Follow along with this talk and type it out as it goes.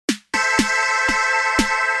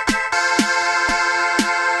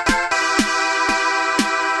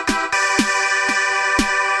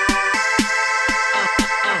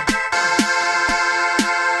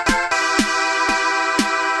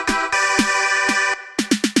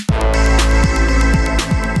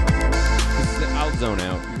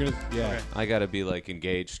gonna, yeah. Okay. I gotta be like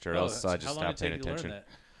engaged, or else I How just long stop did it paying take you to learn attention. that?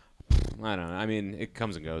 I don't know. I mean, it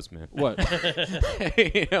comes and goes, man. What?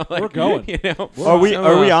 You know, like, We're going. You know, Are we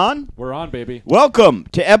on? We're on, baby. Welcome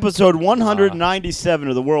to episode 197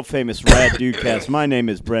 of the world famous Rad Dudecast. My name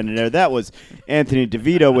is Brendan Air. That was Anthony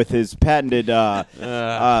DeVito with his patented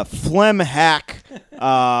phlegm hack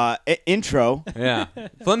intro. Yeah,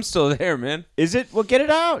 Flem's still there, man. Is it? Well, get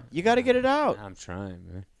it out. You got to get it out. I'm trying,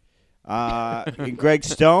 man. And Greg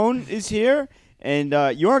Stone is here, and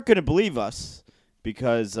you aren't going to believe us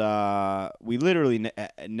because we literally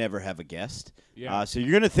never have a guest. Yeah. So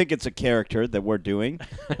you're going to think it's a character that we're doing,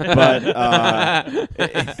 but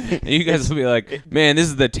You guys will be like, man, this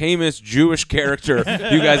is the tamest Jewish character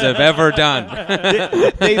you guys have ever done.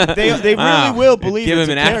 they Wow. really will believe Give it's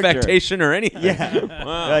him a an character. affectation or anything. Yeah,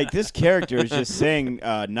 Wow. like this character is just saying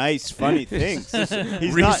nice, funny things.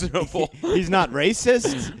 He's Reasonable. He's not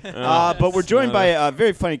racist, but we're joined by a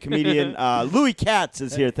very funny comedian. Louis Katz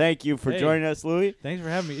is here. Thank you for Hey. joining us, Louis. Thanks for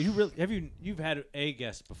having me. You've had a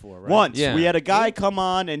guest before, right? Once Yeah. we had a guy come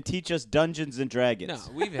on and teach us Dungeons and Dragons.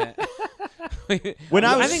 No, we've had. When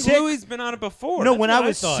I was think sick- Louis been on it before. No, when what I I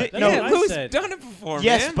was thought. sick. That's No, what I Louis said. done it before,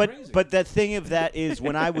 yes, man. but the thing of that is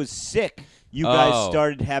when I was sick, you guys Oh.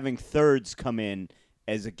 started having thirds come in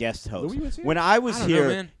as a guest host. Louis was here? When I was I don't know, here,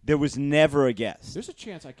 man. there was never a guest. There's a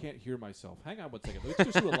chance I can't hear myself. Hang on 1 second.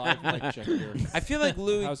 Let's just do a live mic check here. I feel like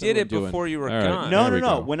Louis How's did it everyone doing? before you were All right. gone. No, There we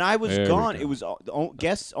go. When I was There we gone, go. it was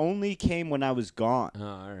guests only came when I was gone Oh,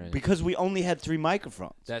 all right. because we only had 3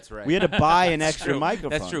 microphones. That's right. We had to buy an That's extra true. microphone.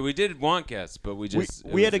 That's true. We did want guests, but we just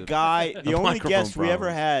we had a guy. The only microphone guest we ever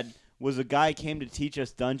problem. had was a guy came to teach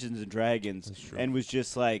us Dungeons and Dragons, true. and was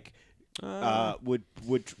just like.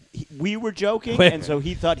 We were joking, Wait. and so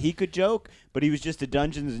he thought he could joke, but he was just a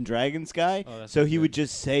Dungeons and Dragons guy. Oh, that's so not he good. would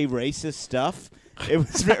just say racist stuff. It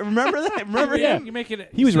was remember that? Remember Yeah, him? you make it.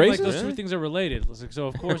 He was seem like racist? those two things are related. It's like, so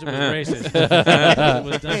of course it was racist. It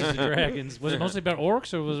was Dungeons and Dragons. Was it mostly about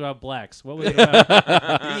orcs or was it about blacks? What was it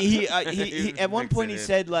about? He at one Mix point it he in.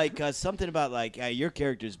 said like something about like your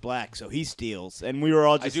character's black, so he steals, and we were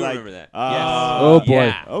all I just do like, remember that. Oh, boy.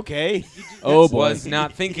 Yeah. okay. Oh, boy. Was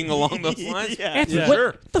not thinking along those lines. Yeah. Anthony, Yeah. what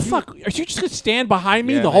Sure. the fuck? Are you just going to stand behind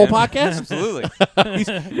me Yeah, the whole man. podcast? Absolutely.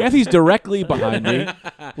 Anthony's directly behind me.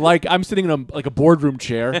 Like I'm sitting in a boardroom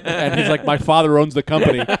chair, and he's like, my father owns the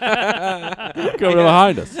company. Go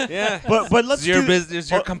behind us. Yeah. But let's It's your do business,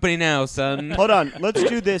 your company now, son. Hold on, let's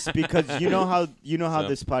do this because you know how So-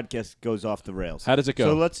 this podcast goes off the rails. How does it go?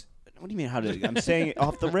 So let's. What do you mean? How did I'm saying it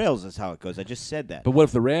off the rails is how it goes. I just said that. But what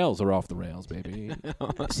if the rails are off the rails, baby?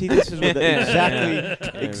 See, this is what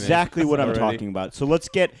exactly what I'm Already. talking about. So let's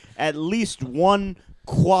get at least one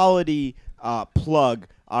quality plug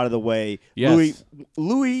out of the way. Yes.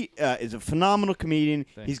 Louis is a phenomenal comedian.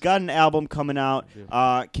 Thanks. He's got an album coming out.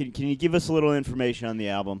 Can you give us a little information on the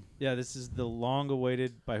album? Yeah, this is the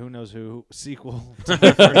long-awaited, by who knows who, sequel to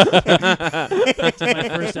my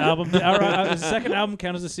first album. The second album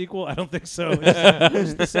count as a sequel? I don't think so.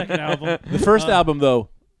 It's the second album. The first album, though,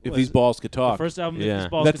 if Was these it- balls could The talk, first album, Yeah. These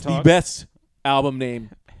Balls that's Could the Talk. best album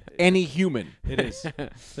name any human It is.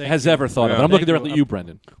 Thank has you. ever thought of. Yeah. And I'm looking Thank directly at you,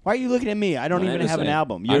 Brendan. Why are you looking at me? I don't I'm even just have an saying.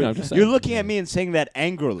 album. I You're, know, I'm just you're saying. looking at me and saying that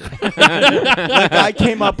angrily. Like I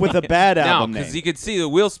came up with a bad No, album because name. you could see the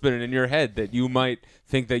wheel spinning in your head that you might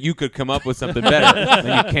think that you could come up with something better,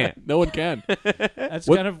 and you can't. No one can. That's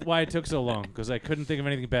What- kind of why it took so long, because I couldn't think of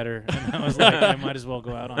anything better. And I was like, I might as well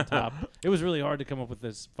go out on top. It was really hard to come up with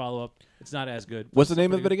this follow-up. It's not as good. What's the It's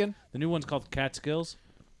name of pretty it again? good. The new one's called Cat Skills.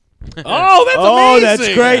 Oh, that's Oh, that's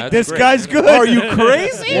amazing. great. That's This great. guy's good. Are you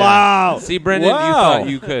crazy? Wow. See, Brendan, you Wow. thought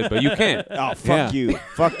you could, but you can't. Oh, fuck Yeah. you.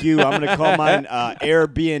 Fuck you. I'm going to call mine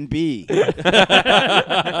Airbnb.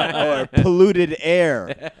 Or polluted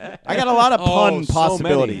air. I got a lot of pun so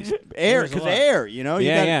possibilities. Air, There's a because lot. air, you know? You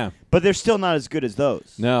Yeah, gotta- yeah. But they're still not as good as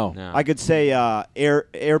those. No. No. I could say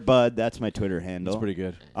Airbud. That's my Twitter handle. That's pretty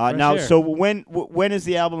good. Fresh Now, air. so when is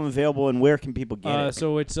the album available and where can people get it?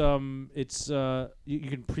 So it's you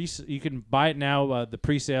can buy it now, the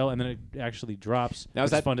pre-sale, and then it actually drops. Now, is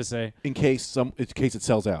It's that- fun to say. In case it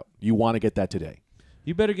sells out, you want to get that today.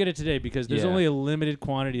 You better get it today because there's Yeah. only a limited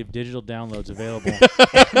quantity of digital downloads available on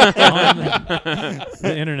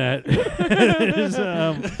the internet.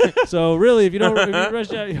 So really, if you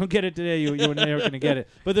rush out, you don't get it today. You're never going to get it.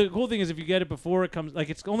 But the cool thing is, if you get it before it comes, like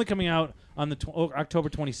it's only coming out on the October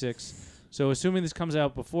 26th. So assuming this comes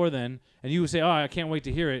out before then, and you say, "Oh, I can't wait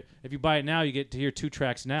to hear it." If you buy it now, you get to hear 2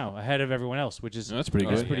 tracks now ahead of everyone else, which is That's pretty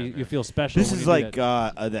good. Pretty, you feel special. This when is you do like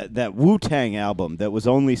that. that Wu-Tang album that was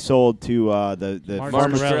only sold to the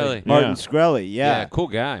Martin Shkreli. Martin Yeah. Shkreli. Yeah. cool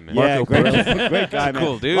guy, man. Yeah, Marco great, Pirelli. great guy, man.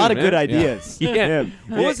 Cool dude, A lot of man. good ideas. Yeah. Him.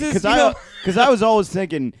 What was this, Because I was always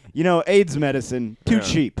thinking, AIDS medicine too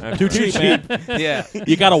cheap. Too cheap, man. Yeah.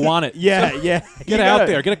 You gotta want it. Yeah. Get You out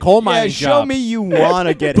gotta- there. Get a coal mining Yeah, show job. me you want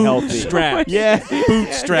to get healthy. Bootstraps. Yeah.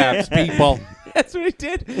 Bootstraps, people. That's what he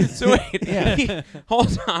did. So wait,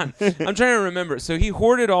 hold on. I'm trying to remember. So he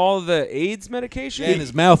hoarded all the AIDS medication. In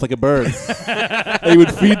his mouth like a bird. He would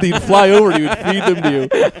he'd fly over and he would feed them to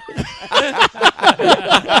you.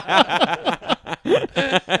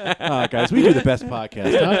 Guys, we do the best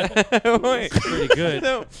podcast, huh? Wait. pretty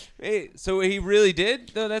good. So he really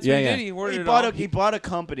did? No, that's Yeah, what he yeah. did. He hoarded He it bought, all. he bought a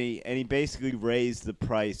company and he basically raised the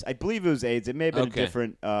price. I believe it was AIDS. It may have been Okay. a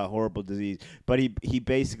different horrible disease, but he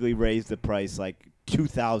basically raised the price like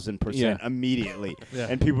 2,000% Yeah. immediately. Yeah.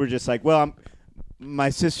 And people were just like, well,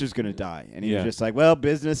 my sister's going to die. And he Yeah. was just like, well,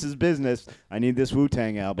 business is business. I need this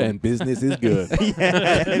Wu-Tang album. And business is good.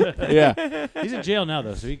 yeah. Yeah. He's in jail now,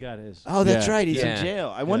 though, so he got his. Oh, that's Yeah. right. He's Yeah. in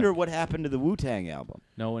jail. I wonder what happened to the Wu-Tang album.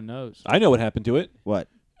 No one knows. I know what happened to it. What?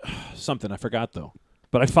 Something I forgot though.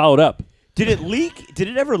 But I followed up. Did it leak? Did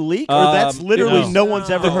it ever leak? Or that's literally no. no one's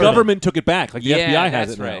ever The heard government took it back. Like the yeah, FBI has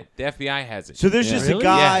that's it now. right. The FBI has it. So there's Yeah. just Really? a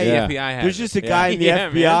guy. Yeah. The FBI has There's it. just a guy in the Yeah,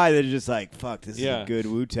 FBI that's just like, fuck, this is Yeah. a good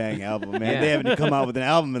Wu-Tang album, man. Yeah. They haven't come out with an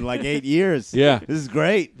album in like 8 years. Yeah. This is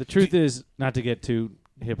great. The truth is, not to get too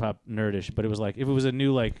hip hop nerdish, but it was like if it was a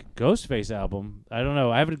new like Ghostface album, I don't know.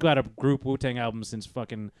 I haven't got a group Wu-Tang album since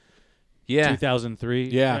fucking Yeah. 2003.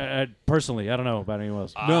 Yeah. Personally, I don't know about anyone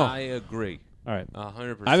else. No. I agree. All right.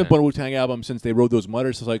 100%. I haven't bought a Wu-Tang album since they rode those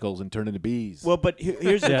motorcycles and turned into bees. Well, but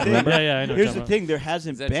here's the Yeah, thing. remember? Yeah, I know what Here's you're the talking thing. There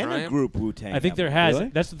hasn't Is that been a Triumph? group Wu-Tang I think there album. has. Really?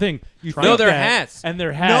 That's the thing. You No, think there that, has. and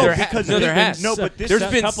there No, has. because no, there there's has. been- No, but this There's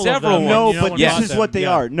is been couple several of them. no, You know but one this bought is them. what they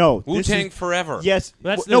Yeah. are. No, this Wu-Tang is, Forever. yes.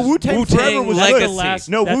 That's No, the- Wu-Tang Wu-Tang Forever was Legacy. good. The last-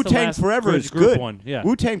 No, that's the Wu-Tang last Forever good is group good. one, yeah.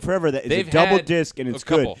 Wu-Tang Forever that is They've a double had disc and a it's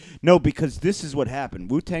good. couple. No, because this is what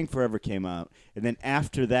happened. Wu-Tang Forever came out, and then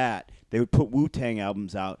after that, they would put Wu-Tang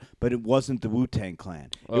albums out, but it wasn't the Wu-Tang Clan.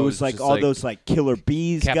 Oh, it it was was like just all like those like Killer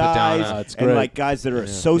Bees Capadonna. guys That's and great. like guys that are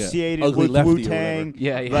associated Ugly with Lefty or Wu-Tang. whatever.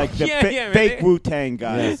 Yeah, yeah. Like the Yeah, yeah, man. fake Wu-Tang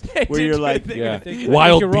guys, They where did you're do like, that. yeah. I think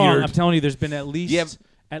Wild you're wrong. beard. I'm telling you, there's been at least Yep.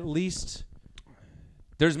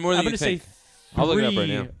 There's more I'm than you going to say think. I'll look it up right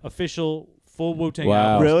 3 now. official full Wu-Tang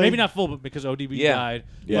Wow. albums. Really? Maybe not full, but because ODB Yeah. died.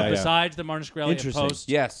 Yeah, but yeah. besides the Martin Shkreli and Interesting. Post,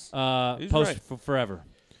 Yes. He's Post right. Forever.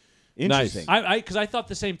 interesting. Because I thought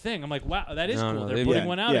the same thing. I'm like, wow, that is No, cool. no, They're they- putting yeah,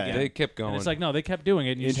 one out yeah. again. They kept going. And it's like, no, they kept doing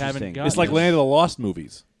it, and you just haven't Interesting. gotten It's like it. Land of the Lost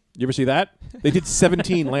movies. You ever see that? They did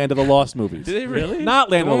 17 Land of the Lost movies. Did they really?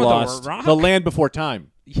 Not Land The of the one with Lost. Rock? The Land Before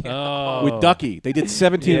Time. Oh. With Ducky. They did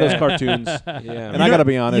 17 of those Yeah. cartoons. Yeah. And I got to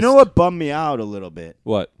be honest. You know what bummed me out a little bit?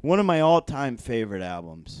 What? One of my all-time favorite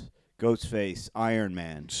albums, Ghostface, Iron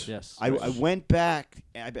Man. Yes. I went back.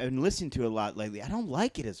 I've been listening to it a lot lately. I don't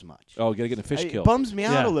like it as much. Oh, you got to get a fish It kill. bums me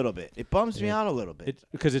out Yeah. a little bit. It bums me out a little bit.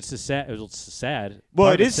 Because it's sad. It's sad. Well,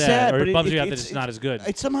 Part it of is sad, or but it bums you out that it's it's not as good.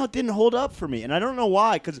 It somehow didn't hold up for me, and I don't know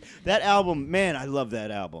why. Because that album, man, I love that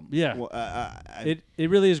album. Yeah. Well, It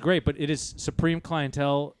really is great, but it is Supreme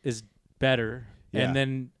Clientele is better. Yeah. And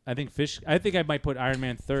then I think I think I might put Iron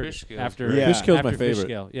Man third Fish Scale's after great. Yeah. Fish Scale's after my Fish favorite.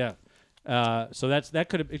 Scale. Yeah. So that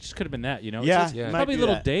could have it just could have been that, you know. Yeah, It's Yeah. might probably a be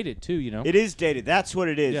little that. dated too, you know. It is dated. That's what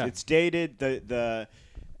it is. Yeah. It's dated. Yeah,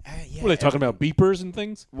 What are they talking about? Beepers and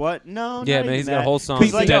things? What? No. Yeah, not man, even he's got that. whole songs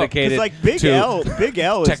 'Cause like, dedicated 'cause like Big to L. Big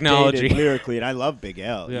L is technology. dated lyrically, and I love Big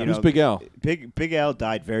L. Yeah. You Who's know, Big L? Big L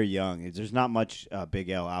died very young. There's not much Big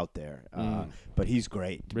L out there, but he's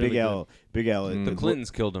great. Really Big L. Big L. The Clintons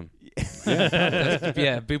killed him. Yeah.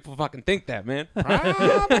 Yeah, people fucking think that, man.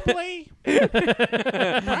 Probably.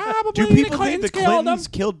 Probably. Do people think the Clintons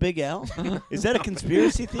killed Big L? Is that a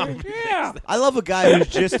conspiracy theory? Yeah. I love a guy who's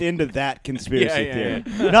just into that conspiracy Yeah,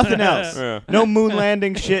 theory. Nothing else. Yeah. No moon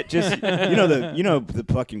landing shit. Just the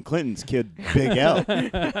fucking Clintons killed Big L.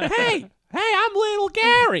 Hey, I'm little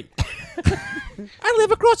Gary. I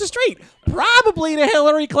live across the street. Probably the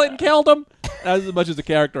Hillary Clinton killed him. That was as much as the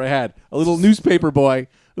character I had. A little newspaper boy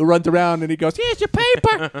who runs around and he goes, "Here's your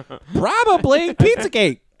paper." Probably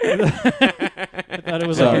Pizzagate. I thought it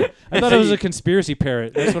was Sorry. I thought it was a conspiracy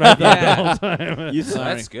parrot. That's what I thought the whole time. You,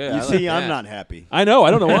 That's good. You I see, like I'm that. not happy. I know.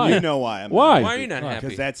 I don't know why. You know why I'm Why? not Why are you not happy?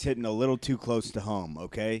 Because that's hitting a little too close to home,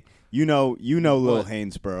 okay? You know Lil What?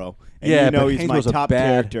 Hainsborough. And Yeah, you know but he's my Hainsborough's a top bad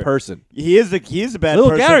character. person. He is a bad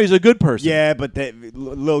Little person. Gary's a good person. Yeah, but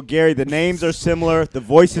Lil Gary, the names are similar, the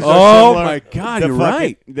voices are Oh, similar. my God, the you're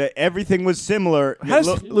fucking- right. Everything was similar. How does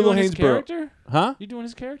You Little doing his Hainsborough? character? Huh? You doing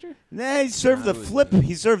his character? Nah, he served the flip.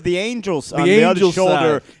 He served the angels on the angel other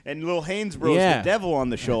shoulder, side. and Lil Hainsborough's Yeah. the devil on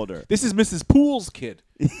the shoulder. This is Mrs. Poole's kid.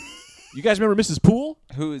 You guys remember Mrs. Poole?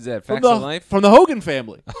 Who is that? From Facts the, of Life? from the Hogan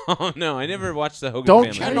family. Oh no, I never watched the Hogan Don't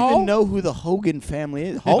family. I you don't know? even know who the Hogan family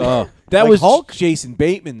is. Hulk? That Like was Hulk? Jason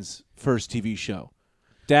Bateman's first TV show.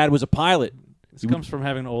 Dad was a pilot. This comes from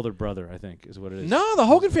having an older brother, I think, is what it is. No, the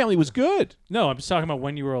Hogan family was good. No, I'm just talking about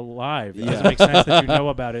when you were alive. It Yeah. doesn't make sense that you know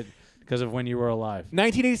about it because of when you were alive.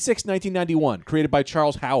 1986, 1991, created by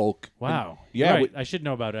Charles Howell. Wow. Yeah, Right. we- I should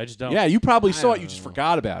know about it. I just don't. Yeah, you probably saw it. You just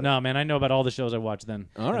forgot about it. No, man, I know about all the shows I watched then.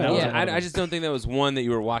 All And right. that Yeah, wasn't one of I them. just don't think that was one that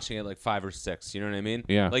you were watching at like 5 or 6. You know what I mean?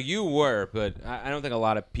 Yeah. Like you were, but I don't think a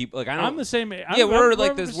lot of people. Like I don't. I'm the same age. Yeah, we're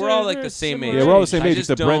like this. We're all like the same age. Yeah, we're all the same I age just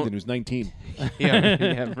except don't- Brendan, who's 19. yeah,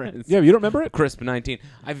 yeah, friends. Yeah, you don't remember it? Crisp 19.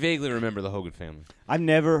 I vaguely remember the Hogan family. I've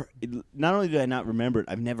never. Not only did I not remember it,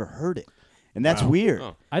 I've never heard it, and that's weird.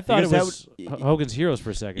 Oh. I thought Because it that was would- Hogan's Heroes for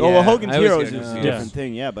a second. Oh, Yeah, well, Hogan's I always Heroes get is a confused. different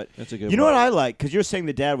thing, yeah. But That's a good you know one. what I like? Because you're saying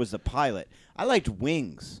the dad was the pilot. I liked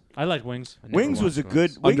Wings. I like Wings. never Wings was a watched good.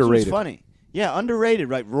 Wings. Wings was Underrated. funny. Yeah, underrated.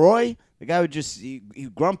 Right, Roy. The guy would just he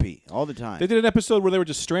grumpy all the time. They did an episode where they were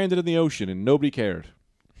just stranded in the ocean and nobody cared.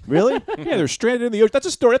 Really? Yeah, they're stranded in the ocean. That's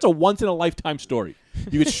a story. That's a once-in-a-lifetime story.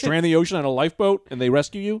 You get stranded in the ocean on a lifeboat and they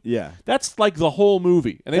rescue you. Yeah. That's like the whole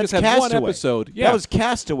movie. And they That's just had one Castaway. episode. Yeah, That was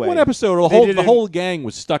Castaway. one episode. The They whole did the it- whole gang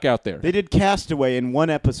was stuck out there. They did Castaway in one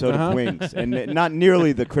episode Uh-huh. of Wings, and not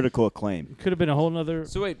nearly the critical acclaim. Could have been a whole nother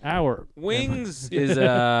So wait, hour. Wings is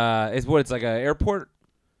what? It's like an airport.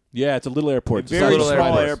 Yeah, it's a little airport. A It's a very little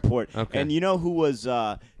small airport. airport. Okay. And you know who was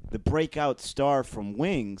the breakout star from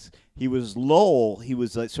Wings? He was Lowell. He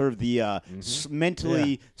was like sort of the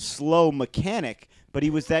mentally slow mechanic, but he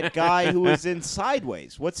was that guy who was in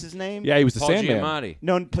Sideways. What's his name? Yeah, he was the Paul Sandman. Giamatti.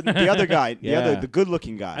 No, the other guy, Yeah. the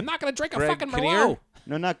good-looking guy. I'm not going to drink Greg a fucking Kinnear? Merlot.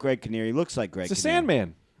 No, not Greg Kinnear. He looks like Greg It's a Kinnear.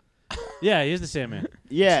 Sandman. Yeah, he is the Sandman.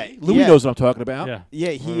 Yeah, Louis yeah. knows what I'm talking about. Yeah. Yeah,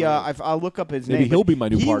 he. I'll look up his Maybe name. he'll but be my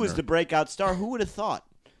new he partner. was the breakout star. Who would have thought?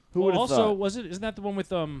 Who Well, would have also, thought? isn't that the one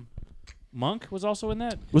with Monk was also in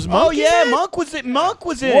that? Was Monk Oh in yeah, that? Monk was it. Monk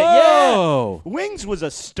was in it. Yeah. Whoa. Wings was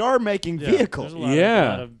a star-making Yeah, vehicle. there's a lot of- a lot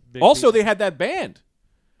Yeah. of big Also, pieces. they had that band.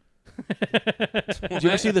 Did you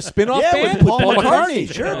ever see the spin-off Yeah, band with Paul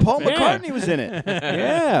McCartney. Sure, Paul Yeah. McCartney was in it.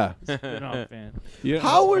 Yeah. Spin-off fan. Yeah.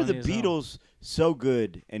 How were funny the as hell. Beatles so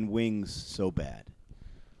good and Wings so bad?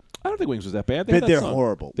 I don't think Wings was that bad. But had that they're song.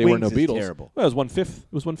 horrible. They Wings were no is Beatles. terrible. Well, it was 1/5.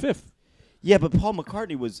 It was 1/5. Yeah, but Paul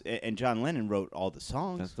McCartney was and John Lennon wrote all the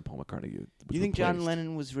songs. That's the Paul McCartney. You think John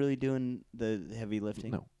Lennon was really doing the heavy lifting?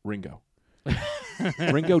 No, Ringo.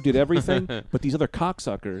 Ringo did everything, but these other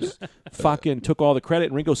cocksuckers fucking took all the credit.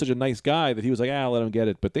 And Ringo's such a nice guy that he was like, I'll let him get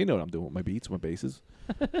it. But they know what I'm doing with my beats, my basses.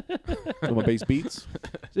 With my bass beats.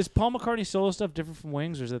 Is Paul McCartney solo stuff different from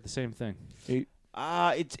Wings, or is that the same thing?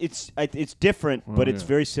 It's different, but it's yeah.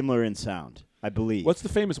 very similar in sound, I believe. What's the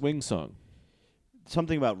famous Wings song?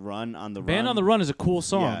 something about Run on the Run? Band on the Run is a cool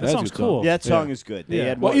song. Yeah, that that's a song's good song. cool. Yeah, that song Yeah. is good. They Yeah.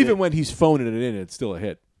 had Well, one- even when he's phoning it in, it's still a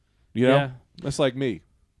hit. You know? Yeah. That's like me.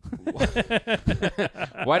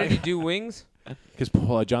 Why did he do Wings? Because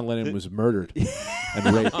John Lennon was murdered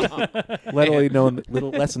and raped.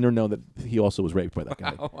 Little lesson known that he also was raped by that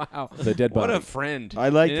guy. Oh, wow. The dead What body. a friend. I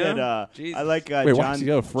like You that. know? Jesus. I like Wait, why John. does he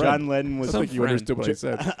got a friend? John Lennon was. I don't think you friend. understood what I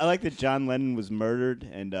said. I like that John Lennon was murdered,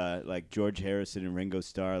 and like George Harrison and Ringo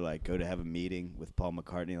Starr like go to have a meeting with Paul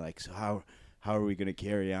McCartney. Like, so how are we going to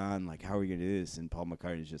carry on? Like, how are we going to do this? And Paul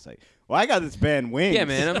McCartney's just like, well, I got this band Wings. Yeah,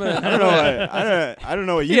 man. I don't know. I don't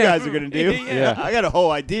know what you Yeah. guys are going to do. Yeah. I got a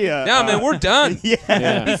whole idea. No, man, we're done.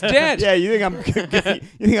 Yeah. He's dead. Yeah, you think I'm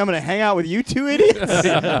going to hang out with you two idiots?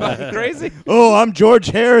 Fucking crazy. Oh, I'm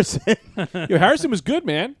George Harrison. Yo, Harrison was good,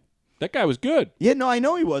 man. That guy was good. Yeah, no, I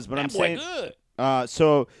know he was, but I'm That boy saying. good.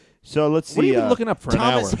 So let's see. What have you been looking up for an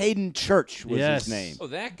Thomas hour? Hayden Church was Yes. his name. Oh,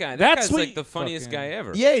 that guy. That That's guy's what like the funniest fucking- guy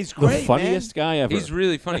ever. Yeah, he's The great, funniest guy ever. He's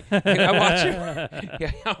really funny. I watch him.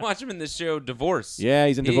 Yeah, I watch him in the show Divorce. Yeah,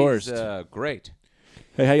 he's in Divorced. Great.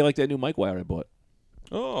 Hey, how you like that new mic wire I bought?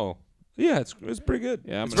 Oh, yeah, it's pretty good.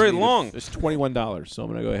 Yeah, I'm it's gonna very need it. long. It's $21, so I'm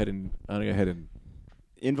gonna go ahead and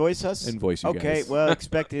Invoice us. Invoice you Okay, guys. well,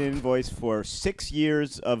 expect an invoice for 6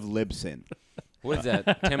 years of Libsyn. What is that?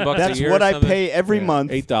 $10 a That's year? what or I something? pay every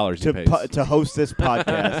month $8 you pay. to host this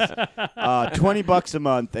podcast. $20 a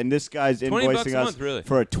month, and this guy's $20 invoicing a us month, really?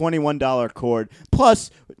 for a $21 cord. Plus,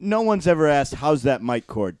 no one's ever asked, how's that mic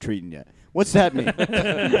cord treating you? What's that mean?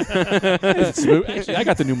 It's smooth. Actually, I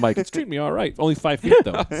got the new mic. It's treating me all right. Only 5 feet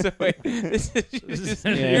though. So wait, you just it's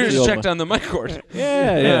you're the old checked on the mic cord.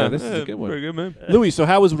 yeah. This is a good one. Pretty good, man. Louis, so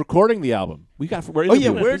how was recording the album? Where Oh yeah,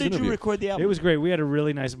 interviewing. where Who's did you interviewing? record the album? It was great. We had a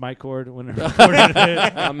really nice mic cord when I recorded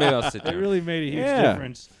it. Maybe I'll sit It down. really made a huge Yeah.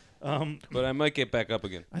 difference. But I might get back up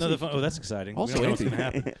again. Another fun. Oh, that's exciting. Also, we don't know what's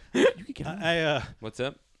Anthony. going to happen. You could get on. I What's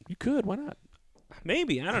up? You could. Why not?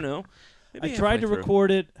 Maybe. I don't know. Maybe I tried to halfway through.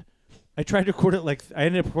 record it. I tried to record it I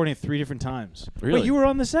ended up recording it 3 different times. Really? Wait, you were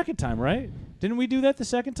on the second time, right? Didn't we do that the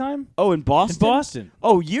second time? Oh, in Boston? In Boston.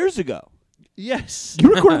 Oh, years ago. Yes.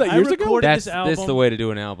 You recorded that I years ago? recorded That's this album. the way to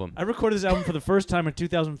do an album. I recorded this album for the first time in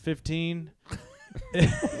 2015.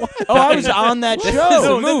 Oh, I was on that show.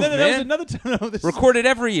 No, move, that was man. another time. No, this Recorded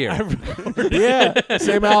every I year. recorded. Yeah,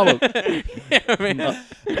 same album. I mean,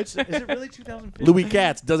 Is it really 2015? Louis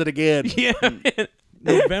Katz does it again. yeah, man.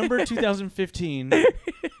 November 2015.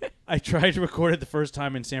 I tried to record it the first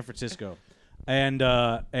time in San Francisco, and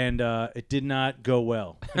it did not go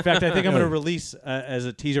well. In fact, I think I'm going to release as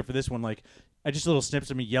a teaser for this one, like. I just little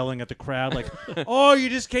snips of me yelling at the crowd, like, "Oh,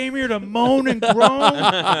 you just came here to moan and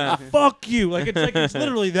groan? Fuck you!" Like it's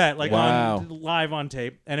literally that, like Wow. live on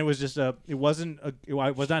tape. And it was just I was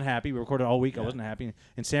not happy. We recorded all week. I wasn't happy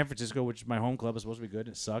in San Francisco, which is my home club. Was supposed to be good.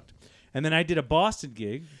 It sucked. And then I did a Boston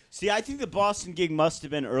gig. See, I think the Boston gig must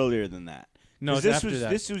have been earlier than that. No, 'Cause it's after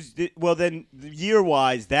that. This was well. Then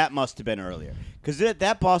year-wise, that must have been earlier because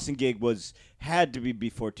that Boston gig had to be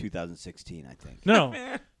before 2016, I think. No.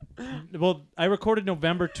 Well, I recorded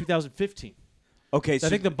November 2015. Okay, So I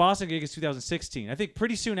think the Boston gig is 2016. I think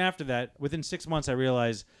pretty soon after that, within 6 months, I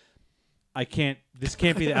realized this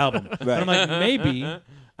can't be the album. But I'm like, maybe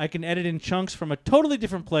I can edit in chunks from a totally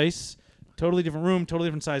different place, totally different room, totally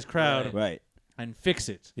different size crowd, right. and fix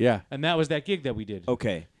it. Yeah. And that was that gig that we did.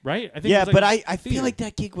 Okay. Right? I think Yeah, it was but like I feel theater. like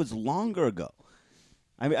that gig was longer ago.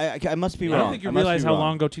 I must be I wrong. don't think you I must realize be how wrong.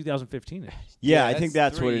 long ago 2015 is. Yeah, Yeah, I think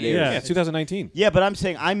that's that's what 3 it is. years. Yeah. Yeah, 2019. Yeah, but I'm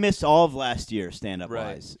saying I missed all of last year stand-up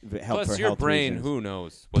wise. Plus, your brain, who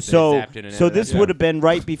knows what they So zapped in and out of this that. would have been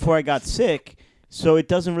right before I got sick. So it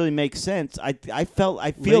doesn't really make sense. I feel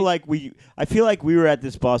like we were at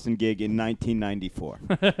this Boston gig in 1994.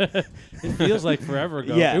 It feels like forever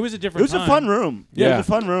ago. Yeah, It was a different It was time. a fun room. Yeah, it Yeah. was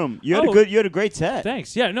a fun room. You had Oh. you had a great set.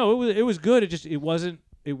 Thanks. Yeah, no, it was good. It wasn't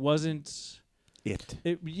It wasn't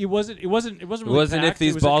really wasn't packed. If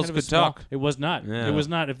These It was a Balls kind of a Could small- Talk. It was not. Yeah. It was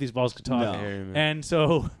not If These Balls Could Talk. No. Yeah, man. And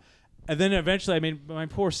so, and then eventually, I mean, my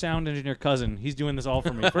poor sound engineer cousin, he's doing this all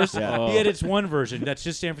for me. First, Yeah. he edits one version that's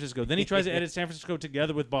just San Francisco. Then he tries to edit San Francisco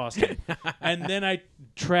together with Boston, and then I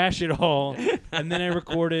trash it all, and then I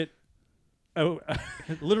record it. Oh,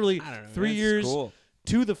 literally I don't know, 3 that's years cool.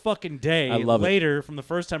 to the fucking day I love it. later from the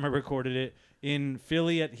first time I recorded it in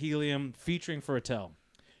Philly at Helium, featuring for Attell.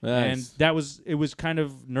 And Nice. it was kind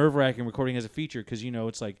of nerve-wracking recording as a feature because,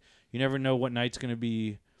 it's like you never know what night's going to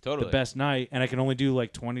be Totally. the best night, and I can only do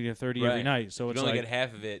like 20 to 30 every Right. night. So You it's can only like, get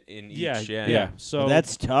half of it in each. yeah. Yeah. So Well,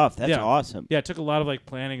 that's tough. That's yeah. awesome. yeah, it took a lot of like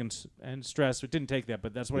planning and stress. It didn't take that,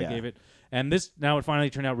 but that's what Yeah. I gave it. And this now it finally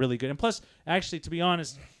turned out really good. And plus, actually, to be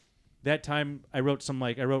honest, that time I wrote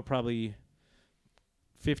probably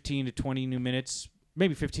 15 to 20 new minutes.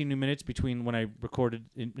 Maybe 15 new minutes between when I recorded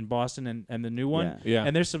in Boston and the new one. Yeah.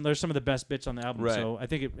 And there's some of the best bits on the album. Right. So I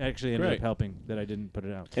think it actually ended Great. up helping that I didn't put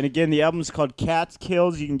it out. And again, the album's called Cats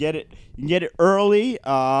Kills. You can get it early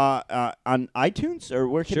on iTunes or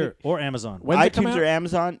where can Sure. it? Or Amazon. When's it come iTunes out? or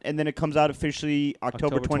Amazon, and then it comes out officially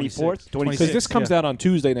October October 24th. 26th. Because this comes yeah. out on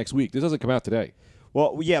Tuesday next week. This doesn't come out today.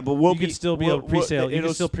 Well, yeah, but we'll You be can still be we'll- able to pre-sale. You it'll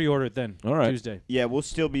can still pre-order it then. All right. Tuesday. Yeah, we'll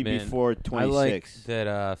still be Man, before I 26. like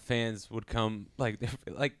that fans would come like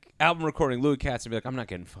album recording Louis Katz and be like, I'm not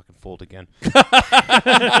getting fucking fooled again.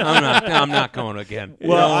 I'm not going again.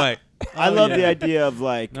 Well, no I- way. I Oh, love yeah. the idea of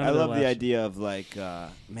like None I of that love the laughs. idea of like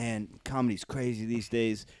man, comedy's crazy these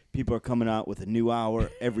days. People are coming out with a new hour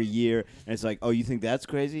every year, and it's like, oh, you think that's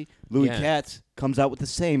crazy? Louis Yeah. Katz comes out with the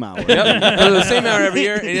same hour. Yep. Goes the same hour every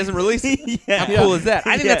year and he doesn't release it. Yeah. How cool is that?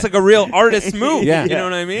 I think Yeah. that's like a real artist move. Yeah. You know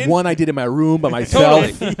what I mean? One I did in my room by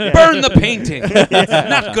myself. Totally. Burn the painting.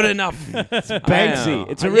 Not good enough. Banksy.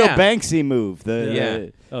 It's a real Banksy move. Yeah.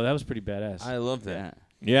 Oh, that was pretty badass. I love that. Yeah.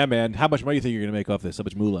 Yeah, man. How much money do you think you're gonna make off this? How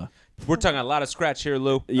much moolah? We're talking a lot of scratch here,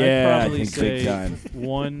 Lou. Yeah, I'd I probably think big say time.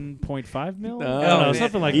 1.5 mil. I Oh, don't know, man.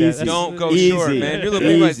 something like Easy. that. Don't go Easy. short, man. You're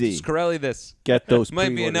looking like Easy. Scarelli this. Get those. Might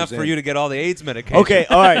be pre-orders enough for in. you to get all the AIDS medication. Okay,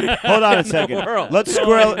 all right. Hold on a second. world. Let's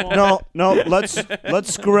Scarelli. No. Let's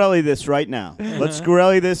Scarelli this right now. Let's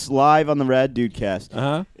Scarelli this live on the Rad Dudecast.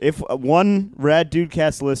 Uh-huh. If one Rad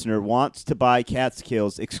Dudecast listener wants to buy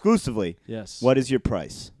Catskills exclusively, Yes. what is your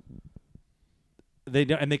price? They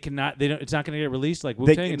don't, and they cannot. They don't. It's not going to get released like Wu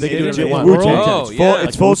They Tang. they can do it's whatever they want. Wu-Tang. Oh, It's yeah. full, it's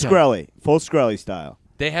Like full Wu-Tang. Scarelli. Full Scarelli style.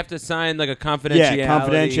 They have to sign like a confidentiality,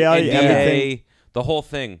 confidentiality, NDA, everything. the whole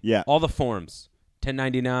thing. Yeah. All the forms.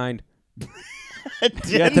 1099.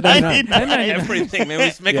 Yeah, $10.99. Everything, man. We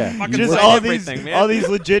just make Yeah. a fucking Just sign all everything, these, man. all these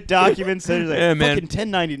legit documents. That are like, Yeah, man. fucking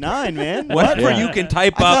 1099, man. Whatever Yeah. you can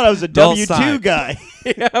type I up. thought I was a they'll W-2 sign. guy.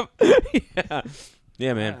 yeah.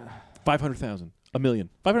 Yeah, man. 500,000, a million,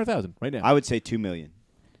 500,000 right now. I would say 2 million.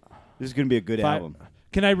 This is going to be a good album.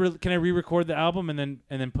 Can I re-record the album and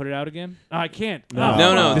then put it out again? Oh, I can't. No. Oh,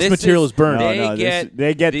 No, This this material is burned. They No, get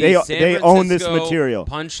they get the they San own this Francisco material.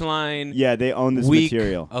 Punchline Yeah, they own this week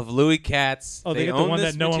material. of Louis Katz. Oh, they get the own one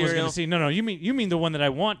this that no one was material. going to see. No, you mean the one that I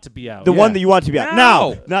want to be out. The Yeah. one that you want to be out.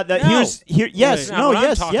 No. Not that. No. Here. Yes. That's not No. what I'm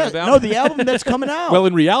Yes. talking Yes. about. No. The album that's coming out. Well,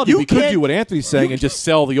 in reality, You we could can't- do what Anthony's saying and just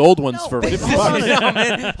sell the old ones for wait, 50 hold bucks. on No,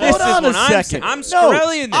 man. This Hold is on what a I'm second. saying. I'm No,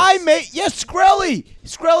 Scarelli in this. I made Scarelli.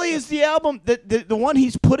 Scarelli is the album the one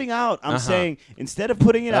he's putting out. I'm saying instead of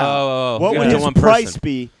putting it out, Oh, what give would it to his one price person.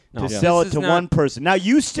 be to No. sell This it is to not- one person? Now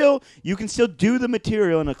you can still do the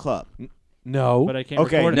material in a club. No. but I can't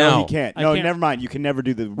Okay, record it. no, No. he can't. I No, can't- never mind. You can never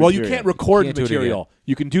do the. well, you material. can't record Can't the do it material.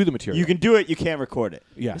 You can do the material. You can do it. You can't record it.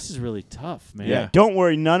 Yeah. This is really tough, man. Yeah. Don't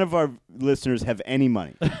worry. None of our listeners have any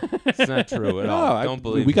money. It's not true at No, all. Don't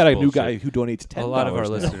believe we got a this new bullshit. guy who donates $10. A lot of our now.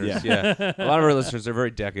 listeners, yeah. A lot of our listeners are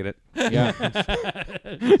very decadent. Yeah.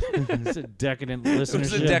 It's a decadent It's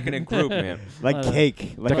listenership. a decadent group, man. Like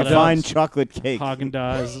cake, like a Decadence. fine chocolate cake.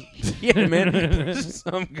 Haagen-Dazs. Yeah, man.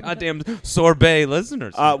 Some goddamn sorbet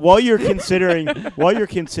listeners. While you're considering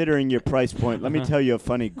your price point, let me tell you a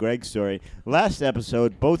funny Greg story. Last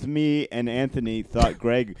episode, both me and Anthony thought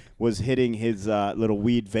Greg was hitting his little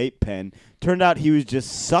weed vape pen. Turned out he was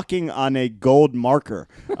just sucking on a gold marker.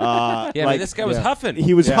 yeah, man, this guy was yeah. huffing.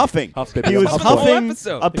 He was Yeah. huffing. Huff, baby, He I'm was huffing. The whole huffing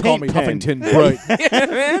episode. a They call me paint pen. Huffington. Right. yeah,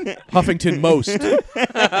 man. Huffington Most.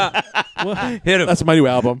 Hit him. That's my new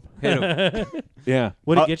album. Hit him. Yeah.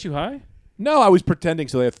 Would it get you high? No, I was pretending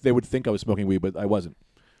so they would think I was smoking weed, but I wasn't.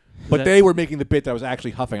 But that- they were making the bit that I was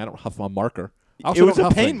actually huffing. I don't huff on marker. I also It was don't a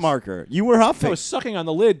huff paint things. marker. You were I huffing. was sucking on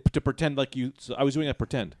the lid to pretend like you. So I was doing that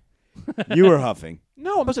pretend. You were huffing.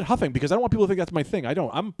 No, I wasn't huffing because I don't want people to think that's my thing. I don't.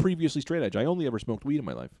 I'm previously straight edge. I only ever smoked weed in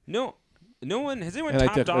my life. No one. Has anyone And I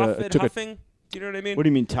topped took, off I at took a- huffing? Do you know what I mean? What do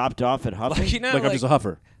you mean topped off at huffing? Like, you know, Like I'm just a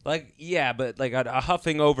huffer. like yeah, but like a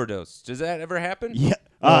huffing overdose. Does that ever happen? Yeah.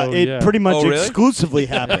 Oh, It yeah. pretty much Oh, really? exclusively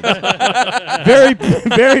happens.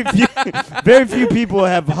 very few people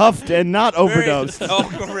have huffed and not Very- overdosed. Oh,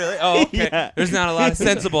 really? Oh, okay. Yeah. There's not a lot of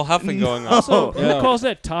sensible huffing going on. So Yeah. who calls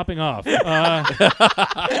that topping off? How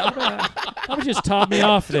about you just top me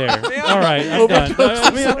off there? All right, I'm done.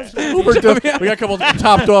 Overdose. We got a couple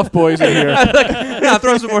topped off boys in here. Yeah,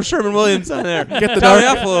 throw some more Sherman Williams on there. Get the Top me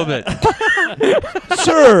dark. up a little bit.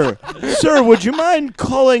 Sir, would you mind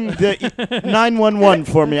calling the 911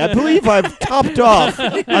 for me? I believe I've topped off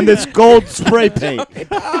on this gold spray paint.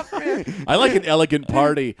 I like an elegant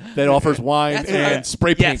party that offers wine That's and right.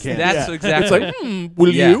 spray paint Yes, cans. that's Yeah. exactly. It's like,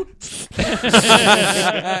 will Yeah. you?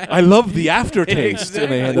 I love the aftertaste.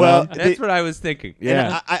 And they hand it Well, on. That's what I was thinking.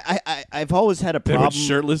 Yeah. I've always had a Everyone's problem.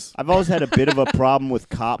 shirtless. I've always had a bit of a problem with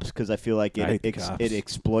cops because I feel like I hate it the cops. it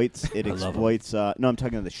exploits love 'em. exploits. No, I'm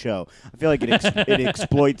talking about the show. I feel like it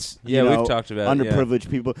exploits. Yeah, you we've know, talked about it, yeah. underprivileged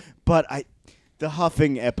people. But the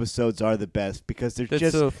huffing episodes are the best because they're That's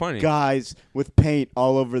just so funny. guys with paint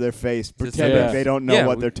all over their face Just pretending yeah. they don't know Yeah,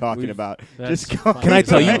 what they're talking we've- about. That's Just go. fine. Can I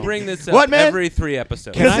tell You you? bring this up What, man? every 3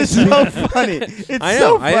 episodes. Because it's so funny. It's I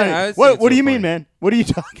so know. funny. I see what it's do so you mean, funny. man? What are you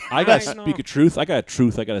talking? I got to I know. speak a truth. I got a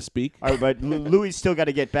truth I got to speak. All right, but Louis still got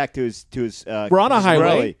to get back to his. We're on a his highway.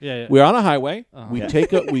 rally. Yeah. We're on a highway. We Yeah.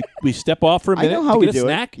 take we step off for a I minute know how to we get a do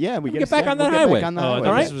snack. it. Yeah, we get a back snack. on the We'll get highway. back on the Oh, I highway. thought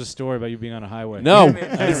All right. this was a story about you being on a highway. No, It this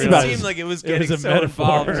is realize about seemed like it was It getting was a so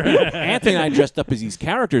metaphor. involved. Anthony and I dressed up as these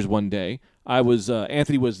characters one day. I was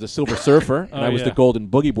Anthony was the Silver Surfer, and Oh, I was yeah. the Golden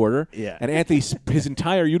Boogie Boarder. Yeah. And Anthony's his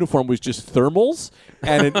entire uniform was just thermals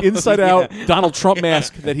and an inside-out Donald Trump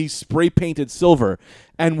mask that he spray painted silver,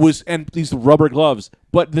 and these rubber gloves.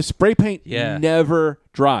 But the spray paint Yeah. never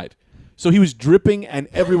dried. So he was dripping, and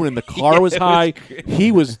everyone in the car was high.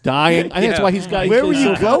 He was dying. I think that's why he's got. Where were you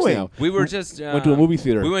he's so going? now. We were just Went to a movie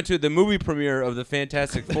theater. We went to the movie premiere of the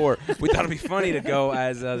Fantastic Four. We thought it'd be funny to go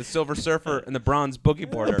as the Silver Surfer and the Bronze Boogie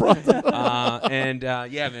Boarder.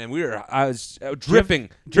 Yeah, man, I was dripping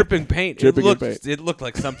paint. Dripping in paint. It looked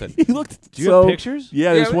like something. He looked. Do you have pictures?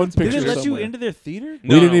 Yeah, there's Yeah, one did picture. Did they let you somewhere. into their theater?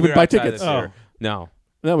 No, We didn't even were buy outside the tickets. theater. No.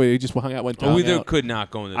 No, we just hung out. Went to. Oh, we hung out. could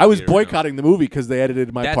not go in the I was theater, no. boycotting the movie because they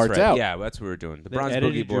edited my That's parts right. out. Yeah, that's what we were doing. The They Bronze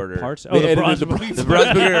edited Boogie your Boarder. parts? They Oh, the edited bronze the boogie. The Bronze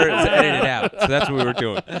Boogie is edited out. So that's what we were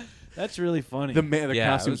doing. That's really funny. The Yeah, it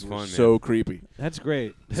costumes was were fun, so creepy. That's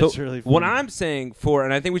great. So That's really funny. what I'm saying for,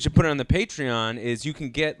 and I think we should put it on the Patreon, is you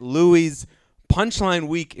can get Louis' Punchline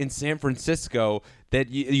Week in San Francisco. That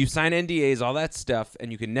you sign NDAs, all that stuff,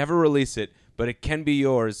 and you can never release it, but it can be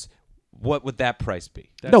yours. What would that price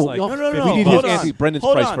be? That's No, like no, No. We need Hold his on. Brendan's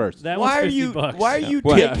Hold price on. first. That Why one's are you? 50 bucks. Why are you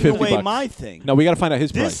What? Yeah, taking 50 away bucks. my thing? No, we got to find out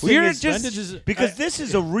his This price. thing We're is just- because this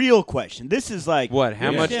is a real question. This is like What?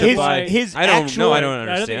 How Yeah. much His- to buy? his I don't actual- know. I don't I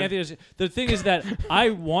don't think understand. Anthony does. The thing is that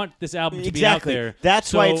I want this album to be Exactly. out there. That's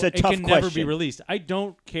so why it's a it tough can never be question. released. I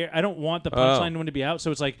don't care. I don't want the punchline one to be out.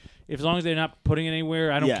 So it's like, as long as they're not putting it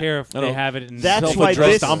anywhere, I don't Yeah. care if No, they no. have it. In That's why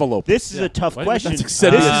Self-addressed this, envelope. this is Yeah. a tough What? question. That's This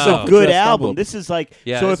exactly is Oh. a good Self-addressed album. envelope. This is like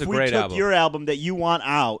Yeah, so. that's If a we great took album. your album that you want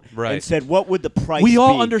out Right. and said, "What would the price We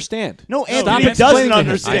all be?" understand. No, Stop Anthony explaining doesn't to him.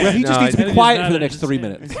 understand. He just No, needs to I be does quiet not for the next 3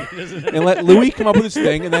 understand. minutes and let Louis come up with his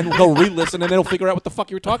thing, and then he'll re-listen, and then he'll figure out what the fuck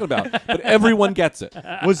you were talking about. But everyone gets it.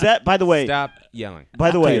 Was that, by the way? Stop yelling.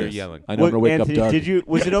 By the way, You're yelling. I know I'm gonna wake Anthony, up Doug. did you?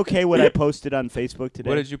 Was it okay what I posted on Facebook today?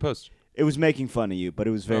 What did you post? It was making fun of you, but it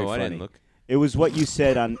was very Oh, I funny. didn't look. It was what you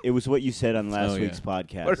said on. It was what you said on last Oh, yeah. week's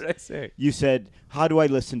podcast. What did I say? You said, "How do I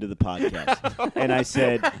listen to the podcast?" and I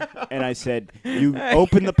said, "You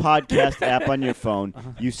open the podcast app on your phone,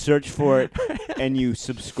 you search for it, and you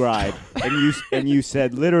subscribe." And you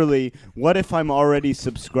said, literally, "What if I'm already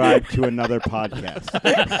subscribed to another podcast?"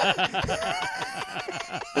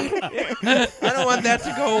 I don't want that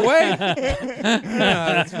to go away.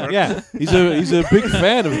 Yeah, he's a big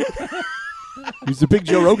fan of. He's a big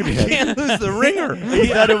Joe Rogan head. Can't lose the ringer. He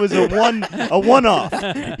thought it was a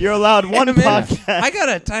one-off. You're allowed one Hey, man, podcast. I got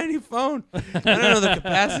a tiny phone. I don't know the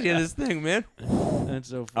capacity of this thing, man. That's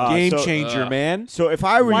so funny. Game so- changer, man. So if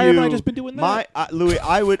I were Why you, haven't I just been doing that? Louis,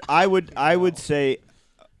 I would say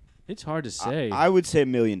It's hard to say. I would say $1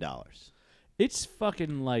 million. It's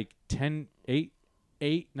fucking like 9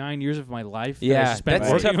 years of my life. that Yeah, I spent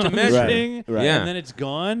that's working tough to on this measure. thing, Right. Yeah. and then it's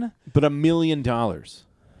gone. But $1 million.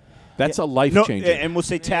 That's a life No, changer. and we'll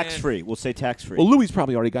say tax-free. We'll say tax-free. Well, Louis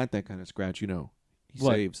probably already got that kind of scratch. You know, he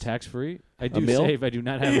What, saves. tax free? I do mil? save. I do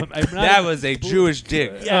not have. I'm not That was a Jewish dig.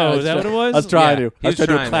 Oh, is that what it was? I was trying Yeah, to. he I was was trying to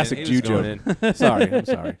do a trying, classic man. He was Jew going joke. Sorry, I'm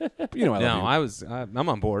sorry. But you know I love No, I'm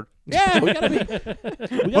on board. you. Yeah, we gotta be.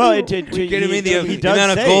 well, be- kidding me? The he does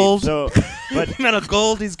amount of save, gold? So, but The amount of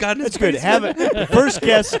gold he's got in his that's good. face. Have it. The first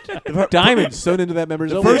guest. diamonds sewn into that member's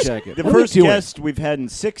The elbow first, jacket. the What are we first doing? guest we've had in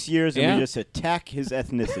 6 years, and Yeah? we just attack his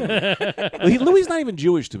ethnicity. Well, Louis is not even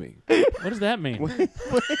Jewish to me. What does that mean?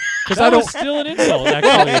 Because That was still an insult,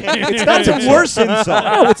 actually. That's a worse insult.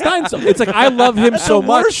 No, it's not insult. It's like I love him That's so a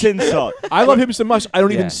worse much. insult. I love him so much. I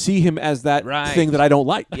don't Yeah. even see him as that Right. thing that I don't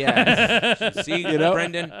like. Yeah. See, You know?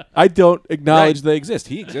 Brendan? I don't acknowledge Right. they exist.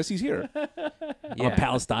 He exists. He's here. I'm Yeah. a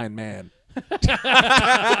Palestine man.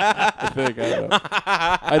 I think. I don't know.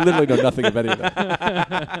 I literally know nothing of any of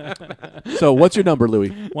that. So, what's your number, Louis?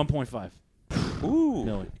 1.5 Ooh.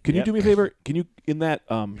 million. Can Yep. you do me a favor? Can you in that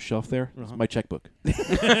shelf there? It's my checkbook.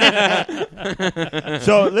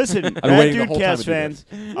 So listen, been Rad waiting the whole time Dudecast to do fans,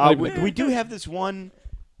 this. we do have this one.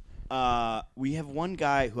 We have one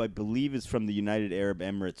guy who I believe is from the United Arab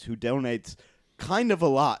Emirates who donates kind of a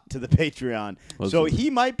lot to the Patreon. So he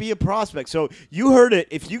might be a prospect. So you heard it.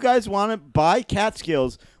 If you guys want to buy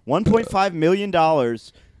Catskills, $1.5 million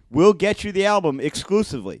will get you the album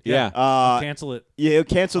exclusively. Yeah. Cancel it. Yeah, he'll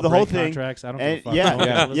cancel I'll the whole break thing. contracts. I don't And give a fuck. yeah, I don't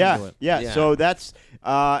yeah, listen yeah, to it. yeah. Yeah. So that's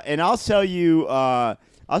and I'll sell you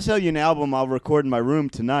an album I'll record in my room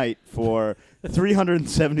tonight for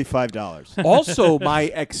 $375. Also,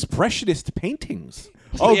 my expressionist paintings.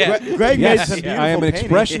 Oh, Yeah. Greg made Yes, some beautiful I am an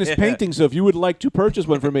paintings. expressionist painting. So if you would like to purchase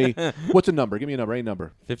one for me, what's a number? Give me a number. A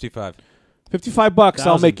number. 55. $55.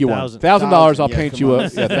 I'll make you one. $1,000. $1,000. I'll Yeah, paint come you on. a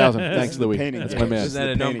 1,000. Thanks, This is the Louis. painting That's game. my man. Is that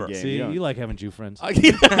the a painting number? game, See, yeah. you like having Jew friends. Well,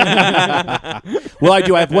 I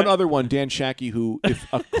do. I have one other one, Dan Shackey, who, if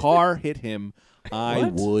a car hit him, I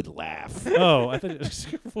What? would laugh. Oh, I thought it was.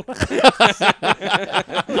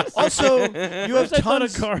 Also, you have I thought a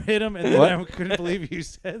tons. car hit him, and then What? I couldn't believe you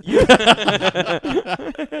said. You have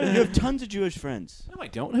tons of Jewish friends. No, I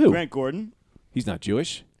don't. Who? Grant Gordon. He's not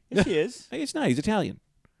Jewish. Yes, he is. Hey, it's not. He's Italian.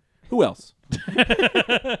 Who else?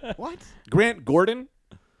 What? Grant Gordon?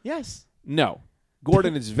 Yes. No.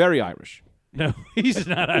 Gordon is very Irish. No, he's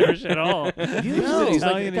not Irish at all. He's Italian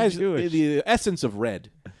like, and guy's Jewish. the essence of red.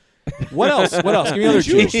 What else? What else? Give me another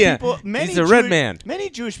Jewish Jewish. Yeah. people. Many He's a red Jew- man. Many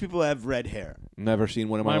Jewish people have red hair. Never seen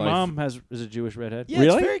one in my My life. mom is a Jewish redhead. Yeah,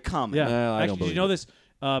 Really? it's very common. Yeah. I don't Actually, did you believe know it.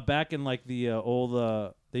 this? Back in like the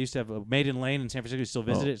old, they used to have a Maiden Lane in San Francisco. You still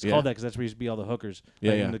visit it. It's yeah. called that because that's where used to be all the hookers.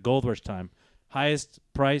 Yeah, like yeah. In the gold rush time, highest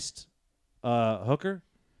priced hooker,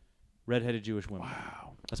 redheaded Jewish women.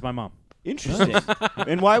 Wow, that's my mom. Interesting.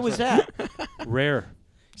 And why was that? Rare,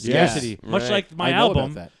 Yes. scarcity. Much Right. like my I know about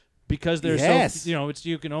album, that. because there's Yes. so it's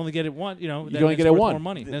you can only get it one. can then only it's get it worth one. More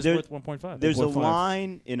money. Then it's There- worth 1.5. There's a 1.5.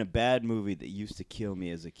 line in a bad movie that used to kill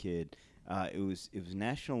me as a kid. It was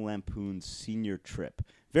National Lampoon's Senior Trip.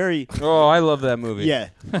 Very Oh, I love that movie. yeah,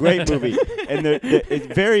 great movie, and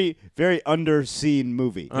it's very underseen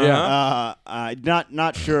movie. Yeah.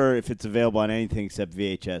 Not sure if it's available on anything except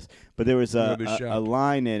VHS, but there was You'll be a shocked.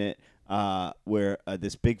 line in it where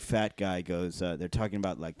this big fat guy goes. They're talking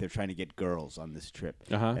about like they're trying to get girls on this trip,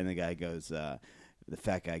 Uh-huh. and the guy goes. The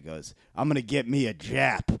fat guy goes, "I'm gonna get me a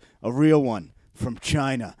Jap, a real one." From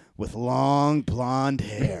China with long blonde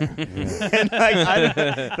hair, and like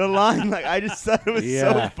the line, like I just thought it was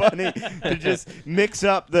so funny to just mix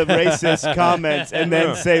up the racist comments and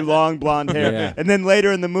then say long blonde hair, Yeah. and then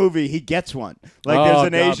later in the movie he gets one. Like Oh, there's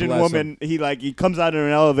an God Asian bless woman. He comes out in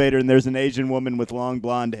an elevator and there's an Asian woman with long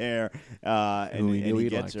blonde hair, and Who he knew he he'd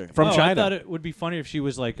gets like. her. From I China. thought it would be funny if she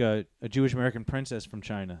was like a Jewish American princess from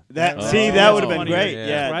China. That Oh. see, that That's would have been funnier. great. Yeah. Yeah,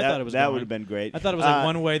 That's where I that, thought it was that going. would have been great. I thought it was like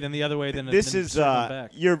one way, then the other way, then This then is circling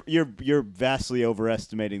back. you're vastly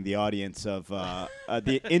overestimating the audience of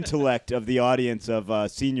the intellect of the audience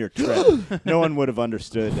of Senior Trip. No one would have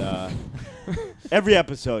understood. Every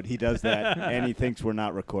episode he does that, and he thinks we're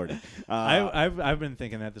not recording. I've been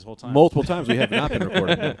thinking that this whole time. Multiple times we have not been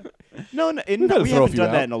recording. no, gotta we throw a haven't few done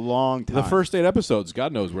out. that in a long time. The first 8 episodes,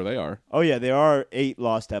 God knows where they are. Oh yeah, there are 8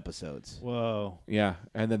 lost episodes. Whoa. Yeah,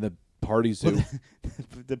 and then the party zoo.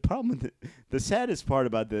 The problem with the saddest part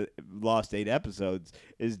about the lost 8 episodes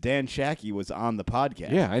is Dan Shackey was on the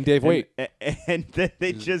podcast. Yeah, and Dave Waite. And then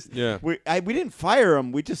they just Yeah. we didn't fire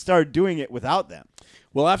them. We just started doing it without them.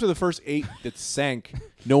 Well, after the first 8 that sank,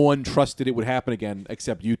 no one trusted it would happen again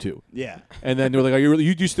except you two. Yeah. And then they were like, "Are you really?"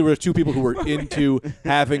 You used to. There were 2 people who were into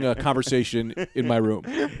having a conversation in my room.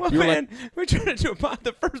 Well, You were man, we're trying to do a pod.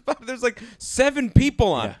 The first pod, there's like 7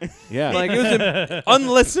 people on. it. Yeah. Like it was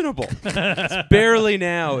unlistenable. It's barely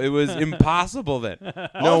now. It was impossible then.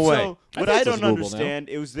 No also, way. What I I, think it's don't doable now. understand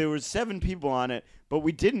there was 7 people on it, but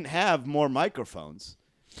we didn't have more microphones.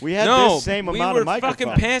 We had No, this same we amount were of microphones.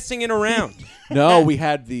 fucking passing it around. No, we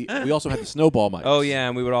also had the snowball mics. Oh yeah,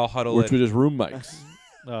 and we would all huddle which in. were just room mics.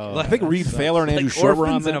 Oh, I think Reed Thaler and Andrew like Short were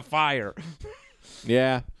on orphans in that. a fire.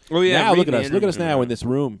 Yeah. Oh yeah. Now Reed look at and us. Look at us Andrew now were in this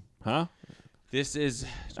room, huh? This is.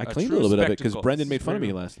 I a cleaned a true little bit of it because spectacle. Brendan This made is fun of me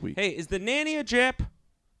real. last week. Hey, is the nanny a Jap?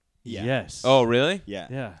 Yeah. Yes. Oh really? Yeah.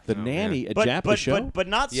 Yeah. The Oh, nanny, a But, Jap but, show. but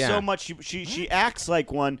not Yeah. so much. She acts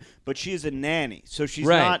like one, but she is a nanny, so she's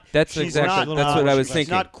Right. not. That's she's exactly- not, that's what I was she's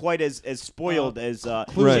thinking. not quite as spoiled as.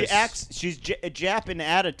 Clueless. She acts. She's a Jap in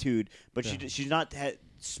attitude, but she's not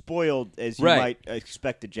spoiled as you Right. might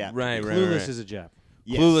expect a Jap. to be. Right. Right. Clueless right. is a Jap.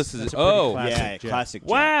 Yes. Clueless is. That's a pretty Oh. classic Yeah, Jap. classic. Jap.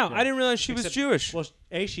 Wow! Yeah. I didn't realize she was Except- Jewish. Well,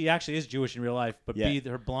 A, she actually is Jewish in real life, but Yeah. B,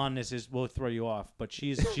 her blondness will throw you off. But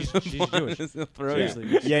she's Jewish. They'll throw you. Seriously.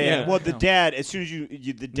 Yeah. Well, the No. dad. As soon as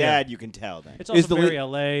the dad, you can tell then. It's Is also the very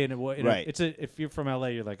LA, and Right. it's if you're from LA,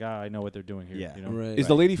 you're like, I know what they're doing here. Yeah. You know? Right. Is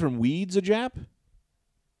the lady from Weeds a Jap?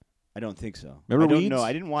 I don't think so. Remember I don't Weeds? know.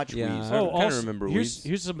 I didn't watch Yeah. Weeds. I Oh, kinda also, remember here's Weeds.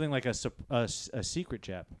 here's something like a secret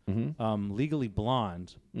Jap, Mm-hmm. Legally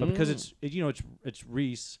Blonde, but because it's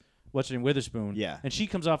Reese, what's her name, Witherspoon, Yeah. and she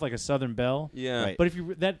comes off like a Southern belle. Yeah. Right. But if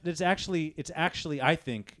you it's actually I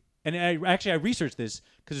think, and I researched this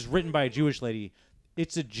because it's written by a Jewish lady.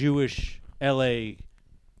 It's a Jewish LA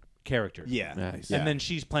character. Yeah. Nice. And then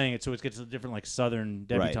she's playing it, so it gets a different like Southern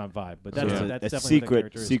debutante vibe. But that's Yeah. that's a definitely what that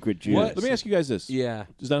character is. secret Jew. What? Let me ask you guys this. Yeah.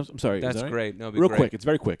 I'm sorry. is That's that right? great. No, it'd be Real great. quick. It's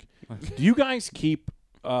very quick. Do you guys keep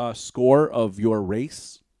a score of your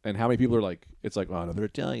race and how many people are like? It's like, oh no, they're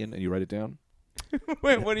Italian, and you write it down.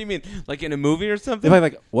 Wait, what do you mean? Like in a movie or something? If I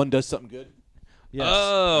like one does something good. Yes.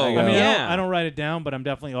 Oh, I I mean, yeah. I don't write it down, but I'm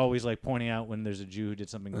definitely always like pointing out when there's a Jew who did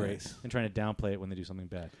something great Nice. and trying to downplay it when they do something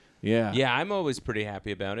bad. Yeah. Yeah, I'm always pretty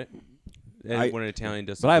happy about it. And when an Italian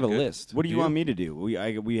does But I have a something good. list. What do you want me to do? We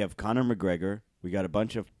have Conor McGregor. We got a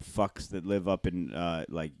bunch of fucks that live up in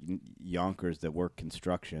like Yonkers that work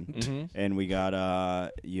construction, Mhm. and we got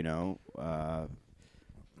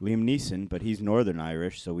Liam Neeson, but he's Northern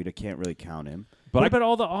Irish, so we can't really count him. But what about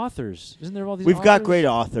all the authors? Isn't there all these? We've got authors? great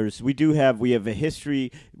authors. We have a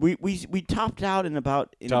history. We topped out in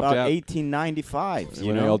about Topped out. 1895. You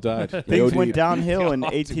when they know, all died. They things OD'd. went downhill in all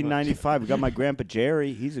too much. 1895. We got my grandpa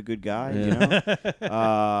Jerry. He's a good guy. You know.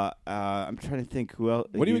 I'm trying to think who else.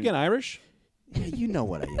 What are you again, Irish? Yeah, you know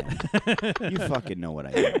what I am. You fucking know what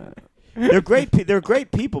I am. They're great. They're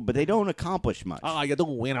great people, but they don't accomplish much. Ah, you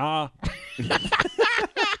don't win, ah.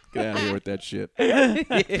 Get out of here with that shit.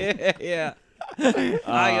 yeah.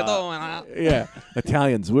 How you doing? Huh? Yeah,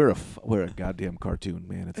 Italians, we're a goddamn cartoon,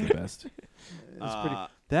 man. It's the best. It's pretty.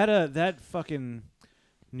 That fucking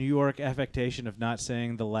New York affectation of not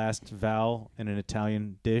saying the last vowel in an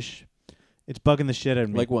Italian dish, it's bugging the shit out of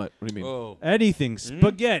me. Like what? What do you mean? Oh. Anything,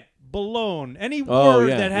 spaghetti, bologna, any Oh, word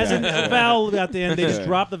yeah, that has yeah. a vowel at the end, they just Yeah.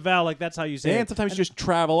 drop the vowel like that's how you say And it. sometimes you just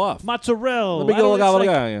travel off. Mozzarella. Let me I go don't- look it's out, like-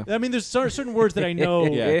 look out, I mean, there's certain words that I know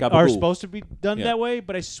Yeah, are gabagool. supposed to be done Yeah. that way,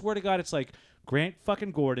 but I swear to God, it's like Grant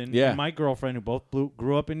fucking Gordon Yeah. and my girlfriend who both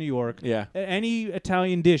grew up in New York. Yeah. Any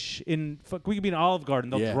Italian dish we could be in Olive Garden,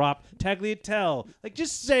 they'll Yeah. drop tagliatelle. Like,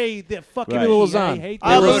 just say the fucking Right. E. I Lasagna. hate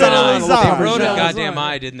I They that. wrote an I. Lasagna. They wrote a Lasagna. goddamn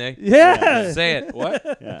I, didn't they? Yeah. Say it.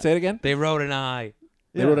 What? Yeah. Say it again. They wrote an I.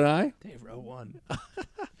 They wrote an I? They wrote one.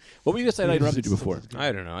 What were you going to say I interrupted you before?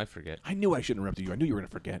 I don't know. I forget. I knew I should interrupt you. I knew you were going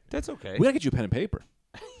to forget. That's okay. We got to get you a pen and paper.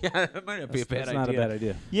 yeah, that might not be a bad That's idea. not a bad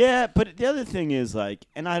idea. Yeah, but the other thing is like,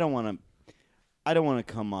 and I don't want to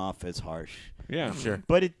come off as harsh, Yeah. Sure.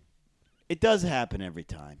 but it does happen every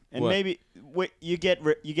time, and What? maybe you get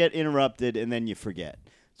interrupted and then you forget.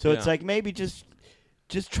 So it's Yeah. like maybe just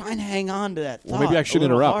try and hang on to that thought. Well, maybe I should a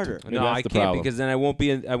little interrupt. harder. Maybe No, that's I the can't problem. because then I won't be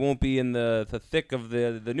in the thick of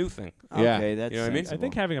the new thing. Yeah. Okay, that's You know what I mean? I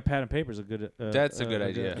think having a pad and paper is a good. That's a good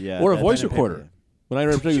idea. yeah, Or a that's- voice pen and paper. recorder. When I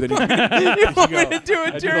interrupt you, then you You want me to do I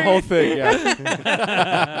it do the during whole thing,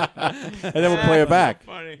 yeah. And then we'll play it back.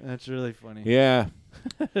 Funny. That's really funny. Yeah.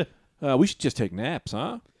 We should just take naps,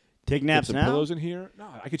 huh? Take Get naps some now. pillows in here. No,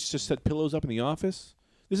 I could just set pillows up in the office.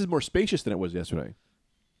 This is more spacious than it was yesterday.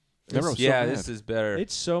 Remember, I was so Yeah, mad. this is better.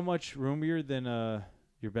 It's so much roomier than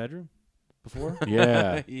your bedroom before.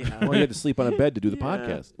 Yeah. Yeah. Well, you had to sleep on a bed to do the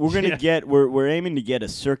podcast. We're gonna get we're aiming to get a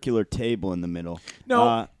circular table in the middle.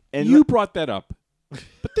 No, and you brought that up.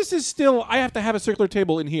 But this is still, I have to have a circular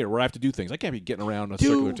table in here where I have to do things. I can't be getting around a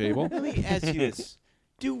circular table. Let me ask you this: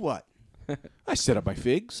 do what? I set up my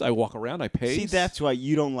figs. I walk around. I pace. See, that's why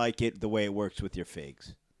you don't like it the way it works with your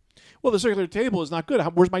figs. Well, the circular table is not good.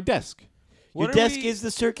 Where's my desk? Your What are desk we- is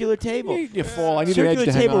the circular table. You fall. I need an Circular edge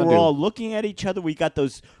to hang table. on We're to. all looking at each other. We got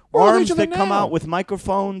those We're all at arms each other that come now. out with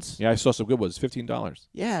microphones. Yeah, I saw some good ones. $15.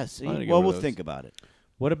 Yes. I'm gonna get Well, one of we'll those. think about it.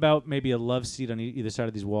 What about maybe a love seat on either side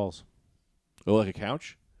of these walls? Oh, like a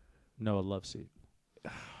couch? No, a love seat.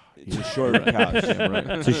 It's a shorter couch. Damn right.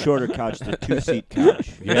 It's a shorter couch. It's a two-seat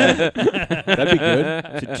couch. Yeah, that'd be good.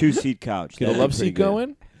 It's a two-seat couch. Get a That'd be love pretty seat good.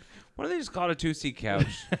 going. Why don't they just call it a 2-seat couch?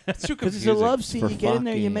 It's too Because confusing. it's a love seat. For You get in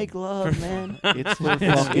there, you fucking- make love, man. It's for It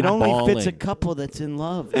fucking only fits a balling. couple that's in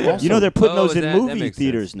love. Also- You know they're putting Oh, those in that movie makes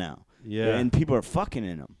theaters sense. now. Yeah. And people are fucking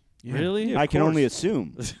in them. Really? I can only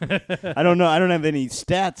assume. I don't know. I don't have any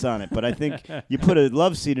stats on it, but I think you put a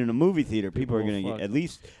love seat in a movie theater, people are People going to will get fuck. at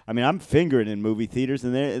least. I mean, I'm fingering in movie theaters,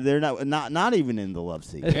 and they're not even in the love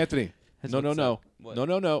seat. Anthony. No. What?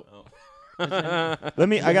 No. Let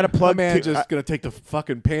me. I got to My plug. man two, just gonna take the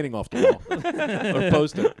fucking painting off the wall or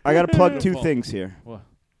poster. I got to plug two things here. What?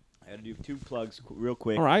 I got to do two plugs real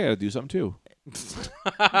quick. All right, I gotta do something too.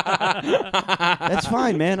 That's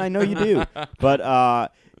fine, man. I know you do.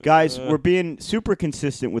 But guys, we're being super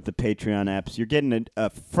consistent with the Patreon apps. You're getting a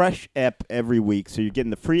fresh app every week. So you're getting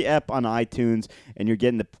the free app on iTunes, and you're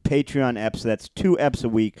getting the Patreon app. So that's 2 apps a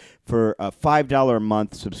week for a $5 a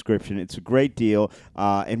month subscription. It's a great deal,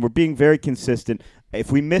 and we're being very consistent.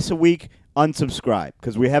 If we miss a week, unsubscribe,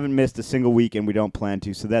 because we haven't missed a single week, and we don't plan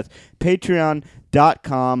to. So that's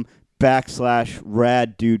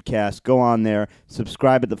patreon.com/RadDudecast. Go on there,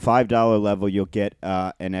 subscribe at the $5 level. You'll get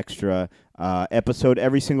an extra episode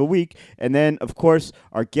every single week. And then, of course,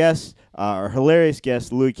 our guest, our hilarious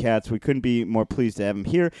guest, Louis Katz. We couldn't be more pleased to have him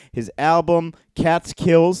here. His album, Katz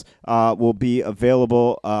Kills, will be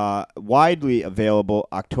available, widely available,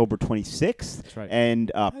 October 26th. That's right.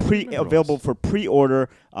 And remember all available this. for pre-order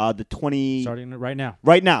the 20... Starting right now.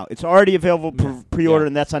 Right now. It's already available for pre-order, Yeah.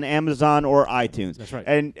 and that's on Amazon or iTunes. That's right.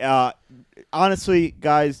 And honestly,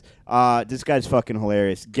 guys, this guy's fucking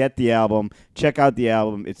hilarious. Get the album. Check out the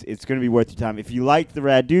album. It's going to be worth your time. If you like the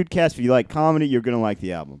Rad Dudecast, if you like comedy, you're going to like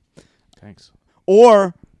the album. Thanks.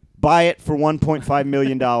 Or buy it for $1.5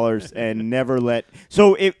 million and never let...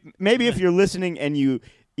 So maybe if you're listening and you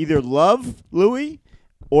either love Louis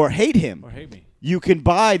or hate him, Or hate me. you can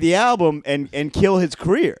buy the album and kill his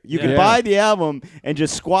career. You can Yeah. buy the album and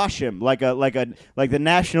just squash him like the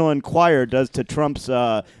National Enquirer does to Trump's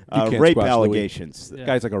can't rape squash Louis. allegations. Yeah.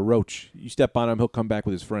 Guy's like a roach. You step on him, he'll come back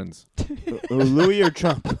with his friends. Louis or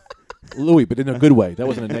Trump? Louis, but in a good way. That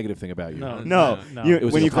wasn't a negative thing about you. No, No, no. you- It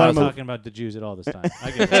was when a you call I'm him a, talking about the Jews at all this time.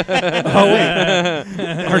 I get it. Oh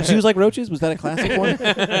wait, are Jews like roaches? Was that a classic one?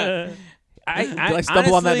 I I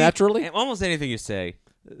stumble on that honestly, naturally? Almost anything you say,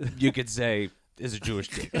 you could say is a Jewish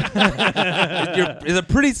thing. It's a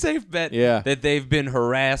pretty safe bet Yeah. that they've been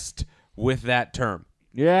harassed with that term.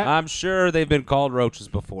 Yeah. I'm sure they've been called roaches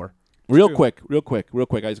before. Real quick.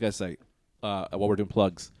 I just gotta say, while we're doing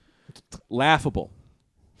plugs, Laughable.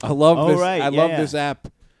 I love Oh, this. right, I yeah, love yeah. this app.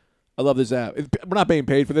 I love this app. We're not being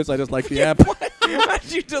paid for this. I just like the app.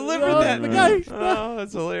 How'd you deliver No, that? the guy- Oh,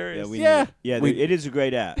 that's hilarious. We- it is a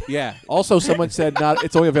great app. Yeah. Also, someone said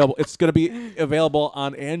it's only available. It's going to be available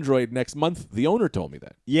on Android next month. The owner told me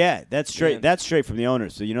that. Yeah, that's straight. Man. That's straight from the owner,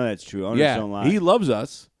 so you know that's true. Owners don't lie. He loves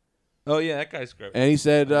us, Oh yeah, that guy's great. and he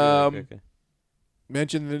said Okay.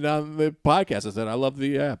 mentioned it on the podcast. I said I love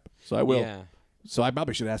the app, so I will. Yeah. So I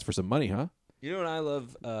probably should ask for some money, huh? You know what I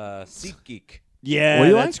love? SeatGeek. Yeah, What do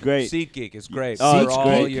you that's great. SeatGeek is great. Oh, for it's all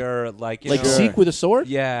great. your like Like know, Seek with a sword.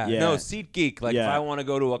 Yeah. Yeah. No, SeatGeek. Like Yeah. if I want to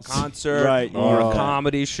go to a concert Right, or yeah. a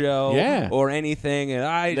comedy show Yeah. or anything and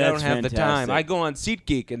I That's don't have the time, fantastic. I go on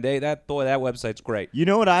SeatGeek and that website's great. You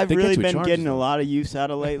know what I've They get really to a been charge, getting a though. lot of use out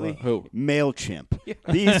of lately? Who? MailChimp.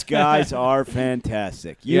 These guys are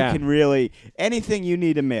fantastic. You Yeah. can really anything you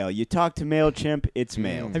need to mail. You talk to MailChimp, it's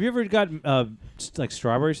mailed. Have you ever got like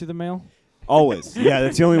strawberries through the mail? Always. Yeah,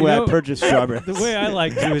 that's the only way I know, purchase strawberries. The way I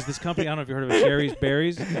like to is this company. I don't know if you heard of it, Sherry's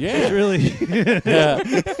Berries. Yeah. It's really. Yeah.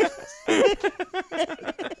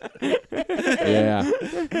 Yeah.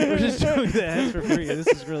 We're just doing the ads for free. This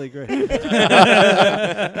is really great.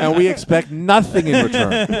 And we expect nothing in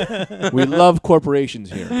return. We love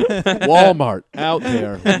corporations here. Walmart out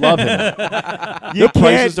there, loving it. You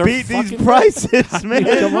prices can't are beat these fucking- prices, man.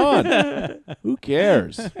 Come on. Who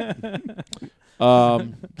cares?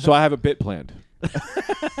 So I have a bit planned.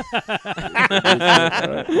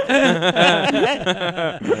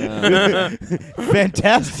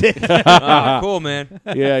 Fantastic. Oh, cool, man.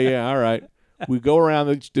 Yeah. All right. We go around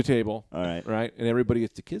the table, All right. right, and everybody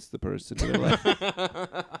gets to kiss the person to their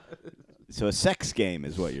left. So a sex game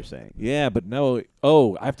is what you're saying. Yeah, but no.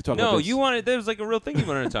 Oh, I have to talk about No, this. you wanted. There was like a real thing you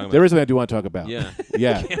wanted to talk about. There is something I do want to talk about. Yeah.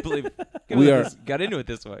 Yeah. Can't believe We are- got into it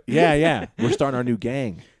this way. Yeah. We're starting our new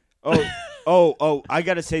gang. Oh! I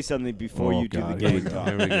got to say something before Oh, you do God, the here we gang go. talk.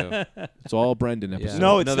 There we go. It's all Brendan Yeah. episode.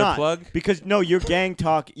 No, it's Another not. plug? Because no, your gang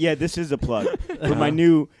talk. Yeah, this is a plug for my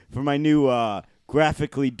new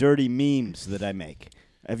graphically dirty memes that I make.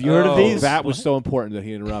 Have you heard of Oh, these? That was so important that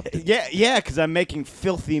he interrupted. Yeah, because I'm making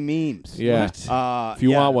filthy memes. Yeah. What? If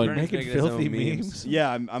you yeah. want one, Bernie's Making making his filthy own memes.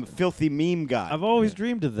 Yeah, I'm a filthy meme guy. I've always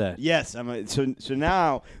dreamed of that. Yes, so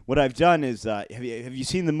now what I've done is have you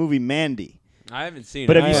seen the movie Mandy? I haven't seen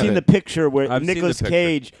But it. have you I seen the haven't. picture where I've seen the Nicolas picture.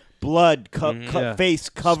 Cage blood Yeah. face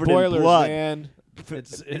covered spoilers, in blood? man.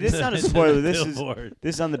 It is not a spoiler. This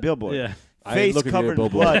is on the billboard. Yeah. I Face look at covered your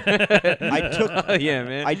in blood. billboard. Yeah,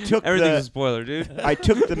 man. I took Everything's the- a spoiler, dude. I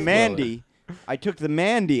took the Mandy. I took the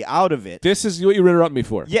Mandy out of it. This is what you interrupt me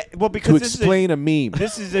for. Yeah, well, because To this explain a meme.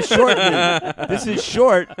 This is a short meme. This is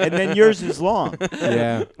short, and then yours is long.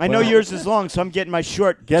 Yeah. I know Well, yours is long, so I'm getting my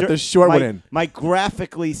short. Get the short my, one in. My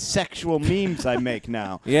graphically sexual memes I make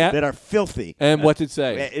now. Yeah. That are filthy. And what's it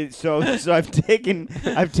say? So I've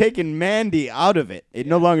taken Mandy out of it. It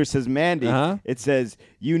no longer says Mandy. Uh-huh. It says,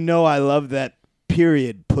 "You know I love that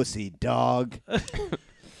period, pussy dog."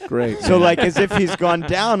 Great. So like as if he's gone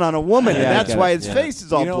down on a woman, and Yeah, I that's get why it. his Yeah. face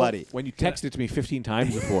is all You know, bloody. When you texted it to me 15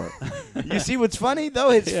 times before. You see what's funny though?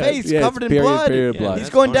 His Yeah, face yeah, it's covered in period, blood. period, Yeah, blood. He's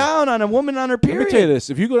that's going funny. down on a woman on her Let period. me tell you this: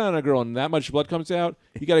 if you go down on a girl and that much blood comes out,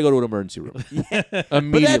 you got to go to an emergency room. Immediately.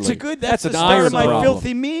 But that's a good. That's, an the start iron of my problem.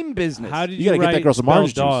 filthy meme business. How did You you, gotta get that write girl some spell orange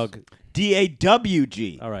juice. dog?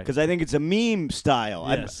 DAWG. All right. Because I think it's a meme style.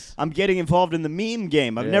 Yes. I'm getting involved in the meme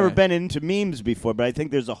game. I've Yeah. never been into memes before, but I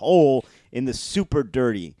think there's a hole in the super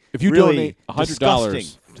dirty. If you really donate $100 disgusting.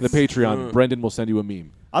 to the Patreon, Brendan will send you a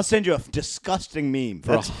meme. I'll send you a disgusting meme. For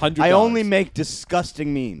That's- $100. I only make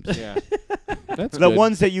disgusting memes. Yeah. That's The good.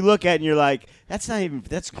 ones that you look at and you're like,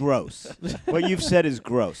 that's gross. What you've said is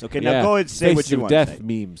gross. Okay, now Yeah. go ahead and say Faces what you of want to death say.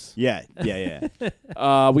 memes. Yeah.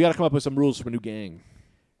 We We got to come up with some rules for a new gang.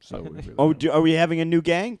 So, are we having a new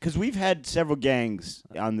gang? Because we've had several gangs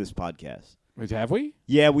on this podcast. have we?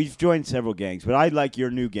 Yeah, we've joined several gangs, but I like your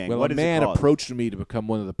new gang. Well, What a is man it called? approached me to become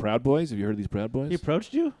one of the Proud Boys. Have you heard of these Proud Boys? He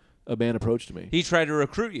approached you? A man approached me. He tried to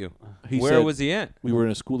recruit you. He Where said was he at? we were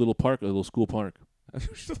in a little school park.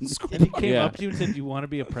 And he came Yeah. up to you and said, "You want to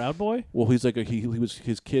be a Proud Boy?" Well, he's like he was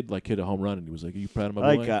his kid hit a home run, and he was like, "Are you proud of my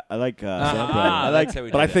I boy?" like That's how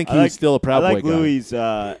we But I did it. think I he's like- still a proud I like boy guy. Louis'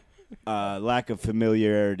 lack of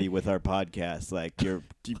familiarity with our podcast. Like your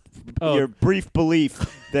Oh. your brief belief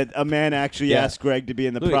that a man actually Yeah. asked Greg to be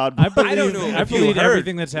in the Louis, Proud I Boys. believe, I don't know I if you believe heard.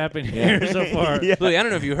 everything that's happened here so far. Yeah. Louis, I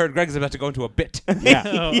don't know if you heard. Greg's about to go into a bit. Yeah.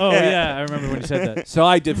 Oh, yeah, I remember when you said that. So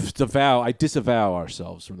I disavow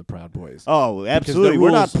ourselves from the Proud Boys. Oh, absolutely.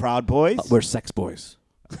 We're not rules- Proud Boys. We're sex boys.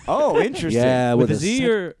 Oh, interesting. Yeah, With we're a the Z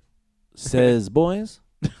or says boys.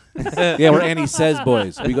 Yeah, we're Annie Says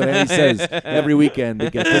boys. We go to Annie Says every weekend to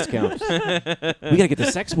get discounts. We gotta get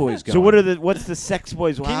the sex boys going. So what's the Sex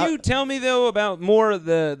Boys? Can you tell me though about more of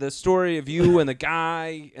the story of you and the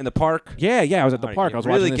guy in the park? Yeah, I was at the All right, park. you I was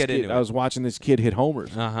really watching this get kid. into I it. was watching this kid hit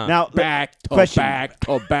homers. Uh-huh. now Back to question. back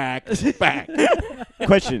to back to back.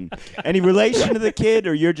 Question: Any relation to the kid,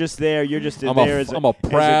 or you're just there? You're just I'm there a, as I'm a as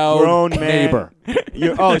proud grown man. neighbor.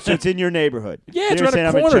 So it's in your neighborhood. Yeah, So it's you're around saying, the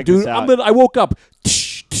 "I'm gonna corner, check this dude. out." I woke up.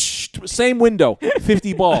 Same window,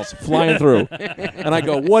 50 balls flying through. And I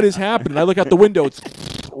go, what is happening? I look out the window. It's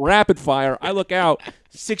rapid fire. I look out,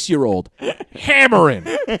 6-year-old, hammering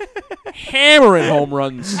home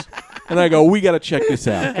runs. And I go, we got to check this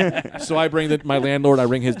out. So I bring my landlord. I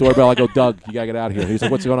ring his doorbell. I go, Doug, you got to get out of here. He's like,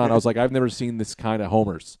 what's going on? I was like, I've never seen this kind of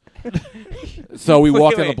homers. So we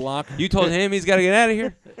walk down the block. You told him he's got to get out of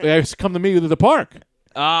here? Come to me to the park.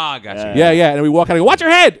 Ah, gotcha. Yeah. And we walk out. I go, watch your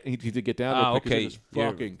head. He did get down there. Ah, because okay. it was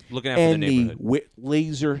You're fucking looking after the neighborhood.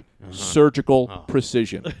 laser surgical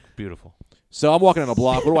precision. Beautiful. So I'm walking on a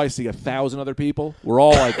block. What do I see? 1,000 other people. We're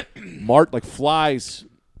all like marked like flies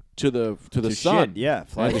to the To sun. shit, yeah,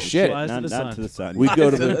 Flies to to shit. Flies to Not, the not sun. to the sun. We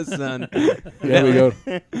go to the the sun.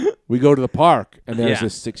 we go to the park, and there's Yeah.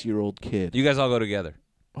 this 6-year-old kid. You guys all go together.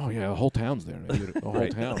 Oh yeah, the whole town's there. The whole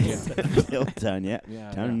Right. town. Yeah. Hilltown, yeah.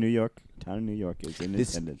 Yeah, Town yeah. in New York. Town in New York is in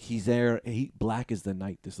This, attendance. he's there. He black as the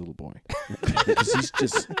night. This little boy. Because he's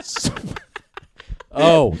just.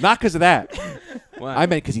 Oh, not because of that. What? I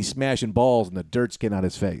meant because he's smashing balls and the dirt's getting on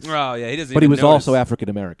his face. Oh yeah, he doesn't. But he even was notice. also African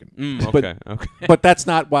American. Okay. Okay. But that's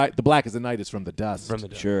not why the black as the night is from the dust. From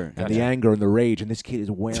the Sure. and the anger and the rage, and this kid is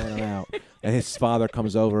wailing him out. And his father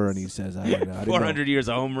comes over and he says, I don't know. I didn't know. 400 years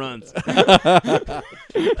of home runs.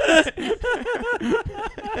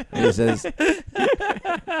 And he says,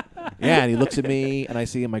 yeah, and he looks at me, and I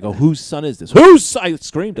see him. I go, whose son is this? Whose son? I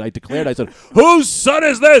screamed. I declared. I said, whose son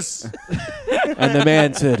is this? And the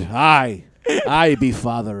man said, I be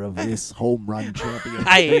father of this home run champion.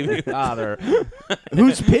 Hey, father.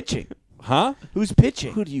 Who's pitching? Huh? Who's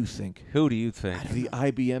pitching? Who do you think? Who do you think? The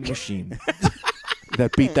IBM machine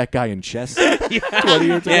that beat that guy in chess 20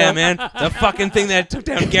 years ago. Yeah, man. The fucking thing that took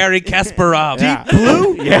down Gary Kasparov. Yeah.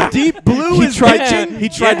 Blue? Yeah. Deep Blue He is tried, pitching? he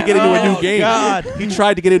tried to get into a new Oh, game. God. He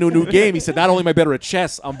tried to get into a new game. He said, not only am I better at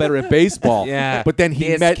chess, I'm better at baseball. Yeah. But then he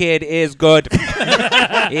this met kid is good.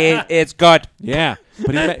 It's good. Yeah.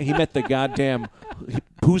 But he met the goddamn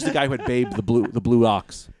who's the guy who had Babe the blue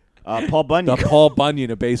ox? Paul Bunyan. The Paul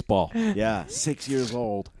Bunyan of baseball. Yeah. 6 years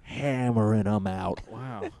old, hammering them out.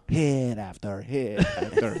 Wow. Hit after hit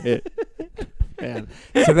after hit. Man.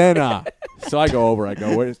 So then, so I go over. I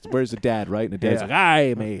go, where's the dad? Right, and the dad's like,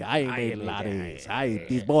 I made a lot of these.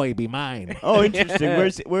 These boy be mine. Oh,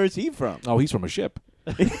 interesting. Where's he from? Oh, he's from a ship.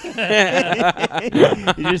 You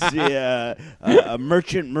just see a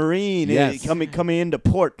merchant marine Yes. coming into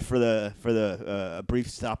port for the brief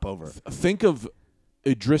stopover. Think of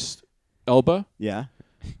Idris Elba Yeah.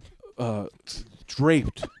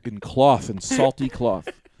 draped in cloth and salty cloth.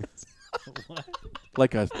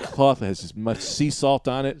 Like a cloth that has as much sea salt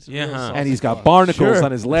on it. Yeah. And he's got barnacles Sure.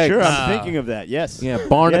 on his legs. Sure, I'm thinking of that. Yes. Yeah,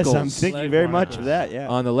 barnacles. Yes, I'm thinking Leg very barnacles. much of that. Yeah.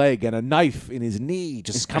 on the leg and a knife in his knee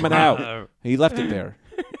just coming out. He left it there.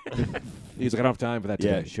 He's like, I don't have time for that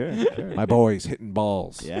Yeah. today. Sure. My boy's hitting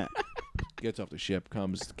balls. Yeah. Gets off the ship,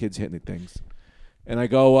 comes, the kid's hitting things. And I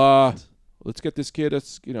go, let's get this kid,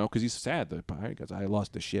 because he's sad. Because I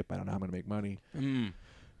lost the ship. I don't know how I'm going to make money.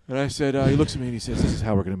 And I said, he looks at me and he says, this is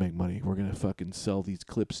how we're going to make money. We're going to fucking sell these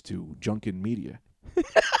clips to Junkin Media. They're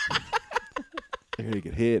going to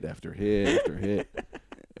get hit after hit after hit.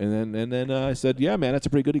 And then I said, yeah, man, that's a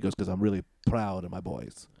pretty good. He goes, because I'm really proud of my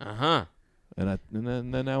boys. Uh-huh. And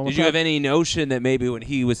then now Did you have any notion that maybe when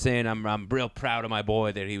he was saying I'm real proud of my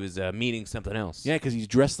boy that he was meaning something else? Yeah, because he's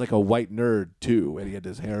dressed like a white nerd, too, and he had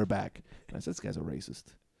his hair back. And I said, this guy's a racist.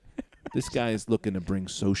 This guy is looking to bring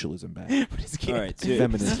socialism back. But his kid, All right. So,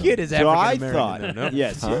 Feminism. his kid is so I African thought. American. No?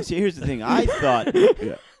 Yes. Huh? Here's the thing. I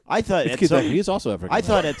I thought His at kid's some, he is also African. I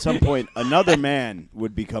thought at some point another man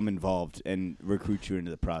would become involved and recruit you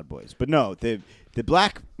into the Proud Boys. But no, the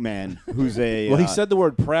black man who's a Well, he said the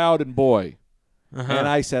word proud and boy, and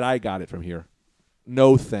I said I got it from here.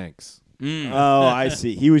 No thanks. Oh, I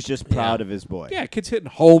see. He was just proud of his boy. Yeah, kid's hitting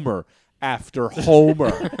homer after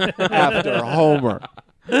homer after homer.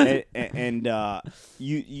 And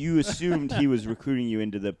you assumed he was recruiting you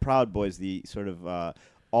into the Proud Boys, the sort of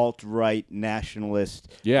alt-right nationalist,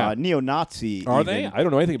 neo-Nazi. Are even. they? I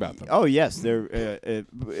don't know anything about them. Oh yes, they're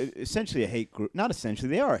essentially a hate group. Not essentially,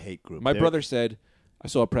 they are a hate group. My They're- brother said, I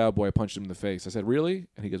saw a Proud Boy, I punched him in the face. I said, really?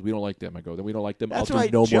 And he goes, we don't like them. I go, then we don't like them. That's I'll why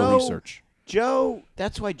do no Joe- more research. Joe,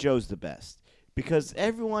 that's why Joe's the best. Because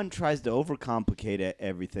everyone tries to overcomplicate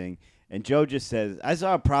everything, and Joe just says, I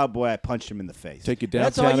saw a Proud Boy, I punched him in the face. Take you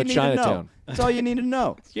That's all downtown you to need to know. Chinatown. That's all you need to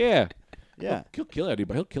know. Yeah. Yeah. He'll kill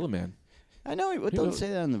anybody. He'll kill a man. I know. But He don't will. say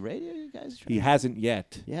that on the radio, you guys. He hasn't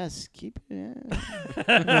yet. Yes, keep it.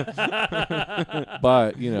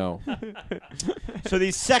 But, you know, So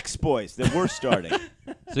these sex boys that we're starting.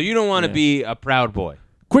 So you don't want to Yeah. be a proud boy.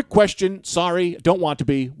 quick question. Sorry, don't want to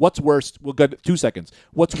be. What's worse? We'll get 2 seconds.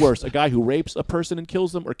 What's worse, a guy who rapes a person and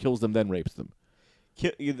kills them or kills them then rapes them?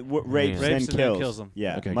 Rapes Rapes and and then kills. kills them.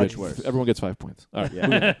 Yeah, Okay, much good. worse. Everyone gets 5 points. All right.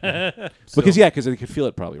 Yeah, Because they could feel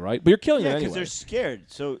it probably, right? But you're killing yeah, it because anyway. they're scared.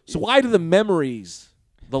 So So why do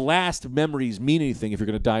the last memories mean anything if you're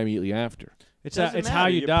going to die immediately after? It's Doesn't it's matter. how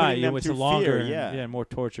you You're die. putting them It's a through longer, fear, yeah. more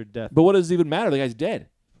tortured death. But what does it even matter? The guy's dead.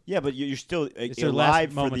 yeah, but you're still It's their last alive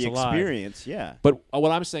for moments the alive. experience. Yeah. But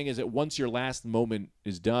what I'm saying is that once your last moment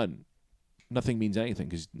is done, nothing means anything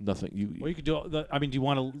because nothing. Well, you could do. I mean, do you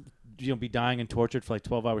want to be dying and tortured for like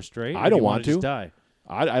 12 hours straight? I or do don't you want wanna just to. die.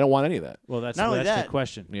 I don't want any of that. Well, that's Not only that's that- the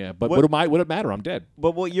question. Yeah, but What- would it matter? I'm dead.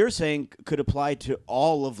 But what you're saying could apply to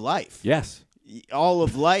all of life. Yes. All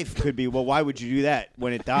of life could be, well, why would you do that?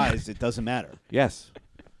 When it dies, it doesn't matter. Yes.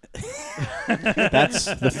 That's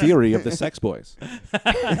the theory of the sex boys.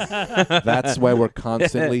 That's why we're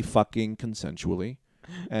constantly fucking consensually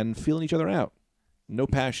and feeling each other out. No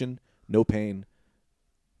passion, no pain.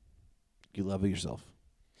 You love yourself.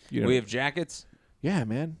 You know? We have jackets. Yeah,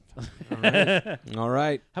 man. All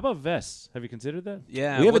right. How about vests? Have you considered that?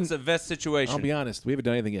 Yeah. We What's haven't- the vest situation? I'll be honest. We haven't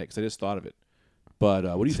done anything yet because I just thought of it. But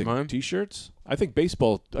what do you think? Fine. T-shirts? I think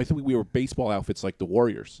baseball. I think we were baseball outfits like the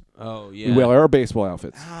Warriors. Oh yeah. We wear our baseball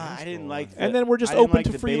outfits. I didn't like And then we're just I didn't open like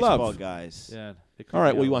to the free baseball love. guys. Yeah. they All right.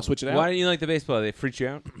 creep Well, me you out. want to switch it out? Why don't you like the baseball? They freak you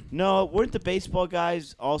out? No, weren't the baseball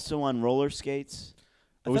guys also on roller skates?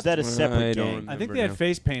 Or was that a I separate don't game? remember. I think they had now.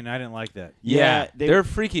 face paint. And I didn't like that. Yeah, they're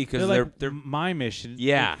freaky because They're like they're mime-ish.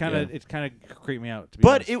 Yeah. It kind of creeped me out. To be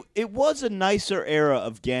But honest. it was a nicer era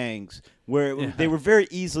of gangs where Yeah. they were very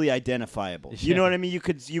easily identifiable. You know Yeah. what I mean?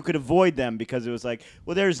 You could avoid them because it was like,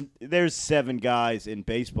 well, there's 7 guys in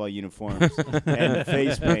baseball uniforms and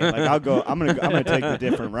face paint. Like I'm gonna take the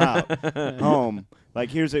different route home.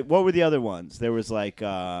 Like what were the other ones? There was like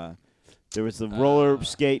there was the roller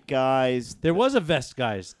skate guys. there was a vest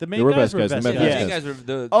guys. The main There were guys vest were guys, the vest main guys. yeah, vest you guys. guys were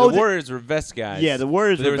the Oh, the- Warriors were vest guys. Yeah, the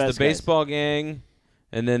Warriors There were was vest the guys. baseball gang,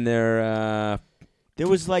 and then there. There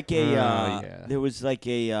was like a yeah. there was like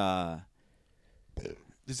a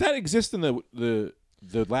Does that exist in the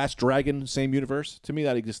Last Dragon same universe? To me,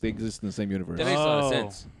 that exists. They exist in the same universe. That makes a lot of Oh.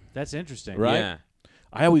 sense. That's interesting. Right? Yeah.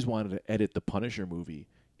 I always wanted to edit the Punisher movie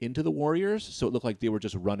into the Warriors, so it looked like they were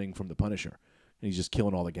just running from the Punisher, and he's just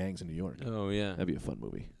killing all the gangs in New York. Oh yeah. That'd be a fun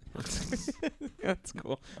movie. That's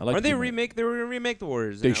cool. I like Are they doing that. remake? They were gonna remake the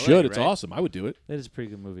Warriors. They in LA, should. It's right? awesome. I would do it. That is a pretty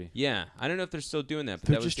good movie. Yeah, I don't know if they're still doing that. But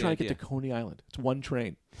They're that was just the trying to idea. get to Coney Island. It's one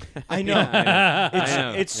train. I know. Yeah, It's I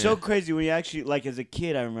know. it's Yeah. so crazy when you actually like as a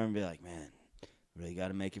kid. I remember being like, man, really got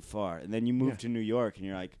to make it far. And then you move Yeah. to New York, and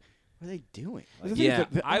you're like, what are they doing? Like, The thing is Yeah,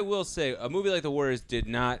 that- I will say a movie like The Warriors did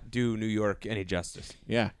not do New York any justice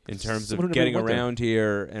Yeah. in terms Someone of who getting never went there. around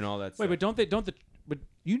here and all that Wait, stuff. but but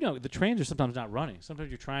the trains are sometimes not running.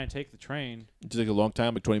 Sometimes you try and take the train. It takes a long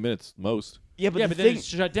time, like 20 minutes most. yeah, but yeah, the but thing, then it's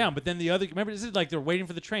shut down. But then the other this is like they're waiting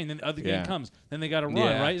for the train. Then the other Yeah. game comes. Then they got to run.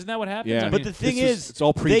 Yeah. Right? Isn't that what happens? Yeah. I but mean, the thing this is- is, it's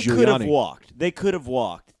all they could have pre-Giuliani. walked. They could have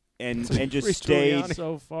walked and just stayed. Giuliani.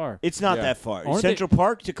 So far. It's not Yeah. that far. Aren't Central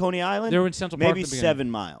Park to Coney Island. They were in Central Park maybe at the beginning.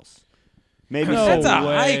 7 miles. Maybe No That's a seven.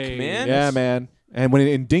 hike, way. man. Yeah, man. And when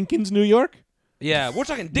in Dinkins, New York, Yeah, we're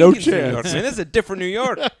talking No Dinkins, New chance. York, man. This is a different New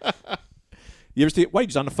York. you ever see? Why you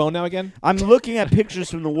just on the phone now again? I'm looking at pictures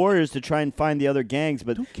from the Warriors to try and find the other gangs,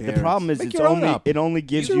 but the cares? problem is Make it's your own only up. it only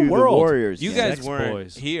gives It's you your the world. Warriors. You gangs. guys weren't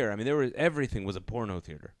boys. here. I mean, everything was a porno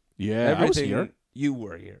theater. Yeah, I was Everything here. you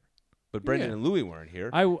were here. but Brendan and Louie weren't here.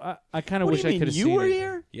 I kind of What wish do you I mean? could have You seen were it.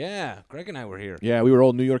 here? Yeah, Greg and I were here. Yeah, we were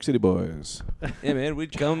old New York City boys. Yeah, man,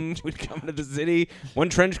 we'd come to the city, one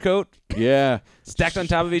trench coat, Yeah. stacked on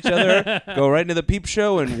top of each other, go right into the peep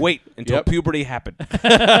show, and wait until Yep. puberty happened.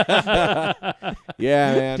 Yeah,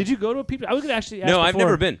 man. Did you go to a people? I was going to actually ask No, I've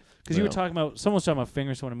never been. Because you were No. talking about, someone was talking about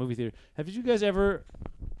fingers to a movie theater. Have you guys ever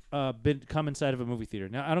come inside of a movie theater?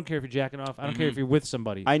 Now, I don't care if you're jacking off. I don't care if you're with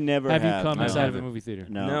somebody. I never have have. you come I inside of a haven't. movie theater?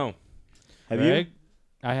 No. Have Greg?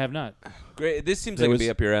 I have not. Great. This seems There like it'd was- be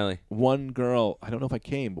up your alley. One girl, I don't know if I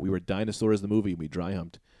came, but we were Dinosaurs the movie. We dry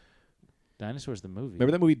humped. Dinosaurs the movie.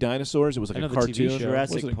 Remember that movie Dinosaurs? It was I like know a the TV cartoon. show.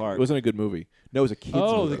 Jurassic It wasn't Park. It wasn't a good movie. No, it was a kids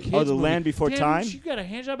Oh, movie. the kids Oh, The movie. Land Before Damn, Time? You got a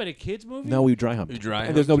hand job at a kids movie? No, we dry humped. You dry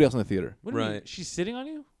And there's humped? nobody else in the theater. What do you mean? Right. She's sitting on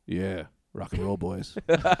you? Yeah. Rock and roll boys.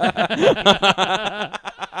 I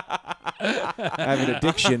have an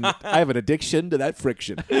addiction. I have an addiction to that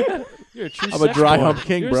friction. You're a true I'm a sex dry boy. hump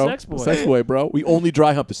king, You're bro. A sex boy. Sex boy, bro. We only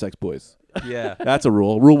dry hump the sex boys. Yeah. That's a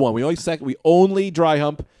rule. Rule one. We only dry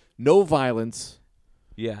hump. No violence.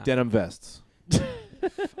 Yeah. Denim vests.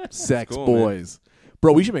 Sex cool, man. boys.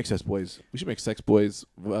 Bro, we should make sex boys. We should make sex boys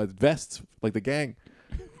vests like the gang.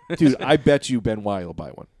 Dude, I bet you Ben Wyatt will buy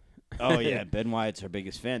one. Oh yeah, Ben Wyatt's our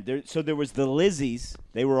biggest fan. So there was the Lizzies.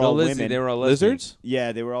 They were The all Lizzie, women. they were all Lizards?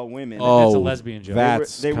 Yeah, they were all women. Oh, That's a lesbian joke.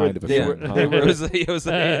 That's They were- kind of a they thing, were- huh? they were- It was like,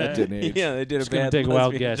 That didn't age. yeah, they did Just a gonna bad take a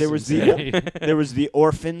wild lesbian- guess. There was and say- there was the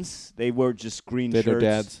orphans. They wore just green They're shirts. their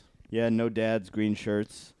dads. Yeah, no dads, green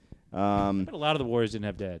shirts. But a lot of the Warriors didn't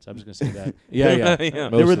have dads. I'm just gonna say that. Yeah, yeah. Yeah.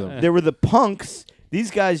 Most There were of them. there were the punks. These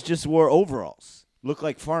guys just wore overalls. Looked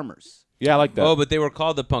like farmers. Yeah, I like that. Oh, but they were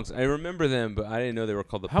called the Punks. I remember them, but I didn't know they were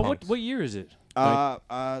called the How? Punks. What year is it?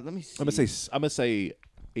 Let me see. I'm gonna say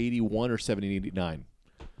 81 or 89.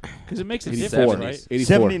 Because it makes a 84. difference, 70s. right? 84.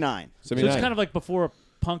 79. So 79. it's kind of like before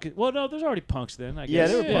punk. Well, no, there's already punks then. I Yeah,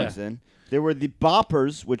 guess. they were punks then. There were the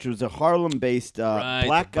Boppers, which was a Harlem-based Right,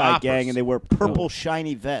 black the guy Boppers. gang, and they wore purple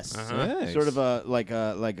shiny vests. Nice. Sort of like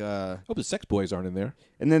a. Hope the sex boys aren't in there.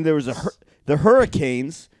 And then there was the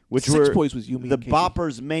Hurricanes, which Sex were boys was you, me, the and Casey.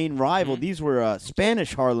 Boppers' main rival. These were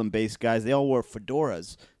Spanish Harlem-based guys. They all wore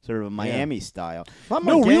fedoras, sort of a Miami style. A lot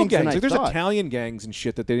more No real gangs than gangs. I Like, there's thought. Italian gangs and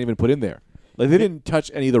shit that they didn't even put in there. Like they didn't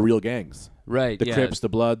touch any of the real gangs. Right. The yeah. Crips, the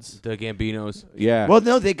Bloods. The Gambinos. Yeah. Well,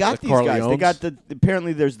 no, they got The these guys. They Corleones. got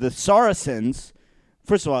apparently there's the Saracens.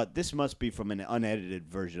 First of all, this must be from an unedited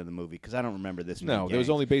version of the movie because I don't remember this. no, many there was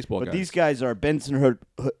gangs. only baseball But guys. these guys are Bensonhurst,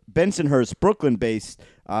 Brooklyn-based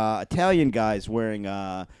Italian guys wearing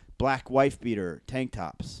black wife beater tank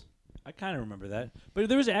tops. I kind of remember that. But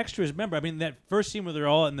there was extras. Remember, I mean, that first scene where they're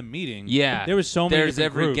all in the meeting. Yeah. There was so many There's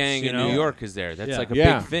different every groups, gang you in know? New York is there. That's Yeah. like a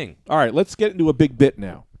Yeah. big thing. All right, let's get into a big bit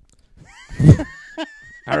now.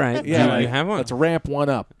 All right. Yeah, you have one. Let's ramp one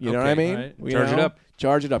up. You know what I Okay. mean? All right. You Charge it know? up.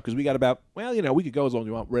 Charge it up because we got about we could go as long as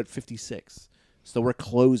we want. We're at 56, so we're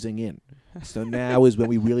closing in. So now is when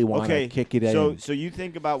we really want to Okay, kick it so in. so you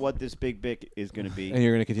think about what this big bit is going to be. And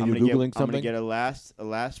you're going to I'm continue gonna Googling get, I'm something? going to get a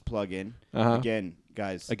last plug-in. Uh-huh. Again,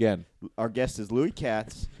 guys, Again. our guest is Louis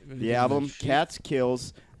Katz. The album Katz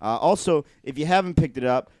Kills. Also, if you haven't picked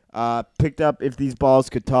up If These Balls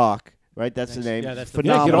Could Talk. Right, that's Thanks. the name. Yeah, that's the-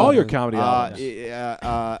 Phenomenal. Yeah, get all your comedy albums.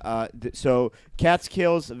 So Katz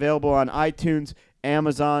Kills available on iTunes,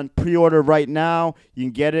 Amazon. Pre-order right now. You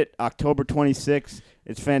can get it October 26th.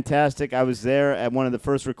 It's fantastic. I was there at one of the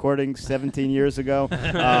first recordings 17 years ago.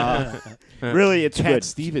 Really, it's Cat good.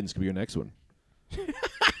 Stevens could be your next one.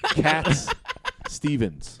 Cats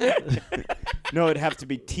Stevens. No, it'd have to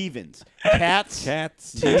be Tevens. Cats.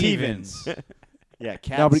 Cats Stevens. Yeah,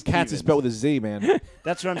 Cats. No, but Cats is Stevens. spelled with a Z, man.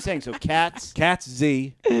 That's what I'm saying. So Cats. Cats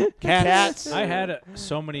Z. Cats. I had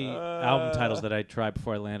so many album titles that I tried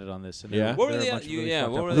before I landed on this. And Yeah? What were there the a oth- bunch of really yeah,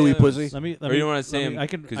 fucked what up were ones. the Louis other Pussy? ones? Let me. Or you don't wanna say let me- them I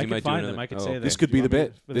can. 'cause I you can might do find another- them. I can oh. say that. This could be the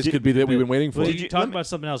bit. This Did- could be the bit we've been waiting for. Did you you- talk let me- about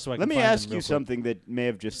something else so I Let can me find ask them you real quick. something that may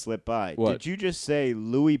have just slipped by. What? Did you just say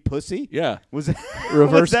Louis Pussy? Yeah. Was it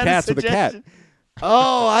Reverse was that cats with a cat. suggestion?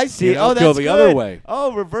 Oh, I see. You know, oh, that's go the good. other way.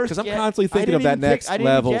 Oh, reverse. 'Cause I'm cat. constantly I thinking of didn't that even next I didn't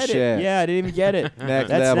even level get it. shit. Yeah, I didn't even get it. Next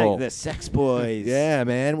That's level. the Sex Boys. Yeah,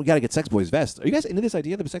 man. We got to get Sex Boys vest. Are you guys into this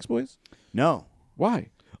idea of the Sex Boys? No. Why?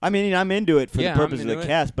 I mean, I'm into it for Yeah, the purpose I'm of the into it.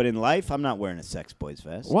 cast, but in life, I'm not wearing a Sex Boys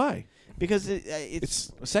vest. Why? Because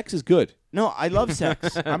it's Sex is good. no, I love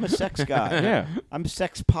sex. I'm a sex guy. Yeah. I'm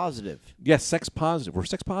sex positive. Yes, sex positive. We're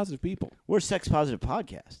sex positive people. We're a sex positive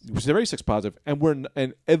podcast. We're very sex positive, and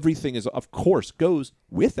and everything is, of course, goes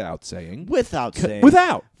without saying. Without saying.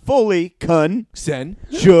 Without. fully Sen.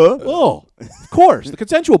 sure. Oh, of course, the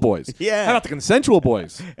consensual boys. Yeah. How about the consensual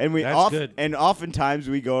boys? And we That's good. and oftentimes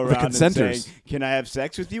we go around and consenters. saying, "Can I have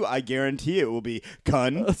sex with you?" I guarantee it will be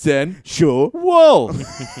kun Sen. sure. Whoa.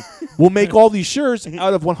 We'll make all these shirts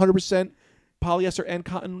out of 100% polyester and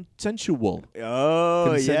cotton sensual.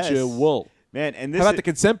 Oh yes, Consensual. man. And this How about is, the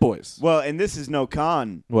consent boys? well, and this is no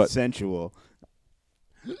con What? sensual.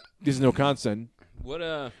 There's no consent. What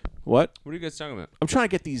are What? you guys talking about? I'm trying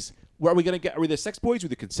to get these. Where are we gonna get? Are we the sex boys or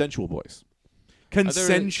the consensual boys?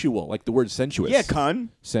 Consensual, like the word sensuous. Yeah, kun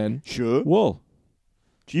Sen. sure. Wool.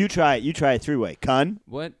 You try it. You try a three-way kun.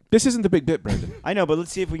 What? This isn't the big bit, Brendan. I know, but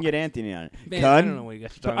let's see if we can get Anthony on it. Man, kun. I don't know what you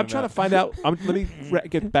guys are talking I'm trying to about. find out. Let me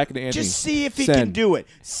get back into Anthony. Just see if he Sen. can do it.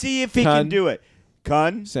 See if he Kun. can do it.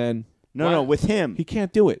 Kun. Sen. No, What? with him. He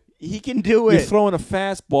can't do it. He can do You're it. throwing a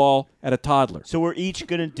fastball at a toddler. So we're each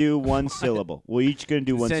gonna do one syllable. We're each gonna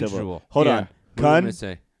do one syllable. Consensual. Hold Yeah. on. What am I Kun. gonna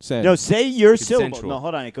say? Sen. No, say your syllable. Consensual. No,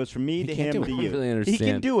 hold on. It goes from me to can't him do to it. I you. don't really He can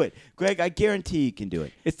understand. do it. Greg, I guarantee he can do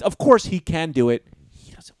it. It's, of course he can do it.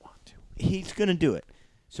 He doesn't want to. He's gonna do it.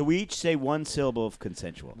 So we each say one syllable of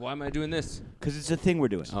consensual. Why am I doing this? Because it's a thing we're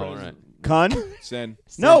doing. Oh, all right. Kun? Sen.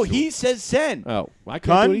 No, Sensual. he says sen. Oh, I can't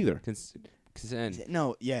Kun? do it either. Consent.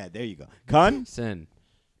 No, yeah, there you go. Kun? Sen.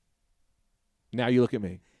 Now you look at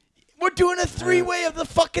me. We're doing a three-way of the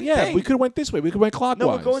fucking Yeah, thing. we could have went this way. We could have went clockwise. No,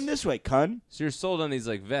 we're going this way. Kun? So you're sold on these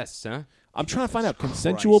like vests, huh? I'm trying to find out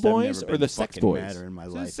consensual Christ, I've boys never or been the sex fucking boys. madder in my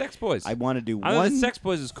So life. the sex boys. I want to do I know one the sex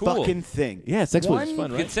boys is cool. fucking thing. Yeah, sex boys is One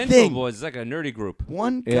fun, right? Consensual thing. boys is like a nerdy group.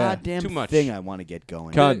 One Yeah. goddamn Too much. thing I want to get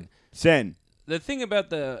going. Kun. Sen. The thing about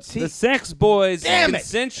the See? sex boys, Damn it.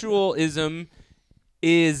 consensualism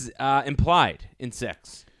is implied in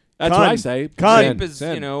sex. That's Kun. what I say. Kun. Sen. Rape is,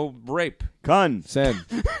 Sen. rape. Kun. Sen.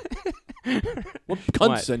 Well,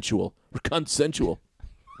 consensual. We're consensual.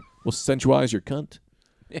 We'll sensualize your cunt.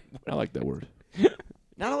 I like that word.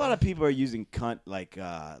 Not a lot of people are using cunt like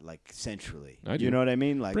sensually. I do. You know what I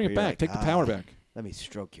mean? Like Bring where it you're back. like, Take the power back. Let me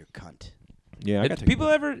stroke your cunt. Yeah, I got People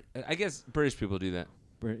ever? I guess British people do that.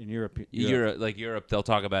 In Europe, Europe, they'll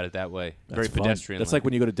talk about it that way. Very fun. pedestrian. That's like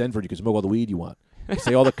when you go to Denver, you can smoke all the weed you want. You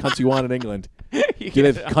say all the cunts you want in England. Do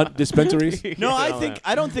they have cunt dispensaries? No,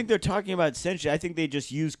 I don't think they're talking about sensually. I think they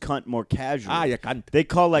just use cunt more casually. Ah, you cunt. They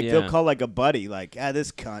call they'll Yeah. call like a buddy like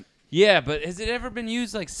this cunt. Yeah, but has it ever been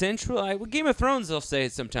used like sensual? With Game of Thrones, they'll say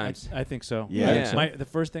it sometimes. I think so. Yeah. I think so. The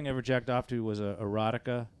first thing I ever jacked off to was a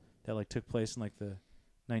erotica that like took place in like the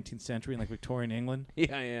 19th century in like Victorian England,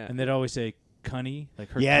 Yeah, yeah. and they'd always say cunny, like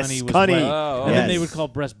her Yes, cunny was cunny. wet. Oh, And then they yes. would call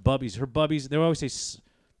breasts bubbies. Her bubbies, they would always say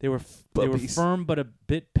they were Bubbies. firm but a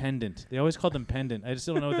bit pendant. They always called them pendant. I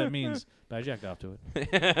still don't know what that means, but I jacked off to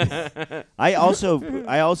it. I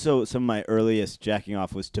also some of my earliest jacking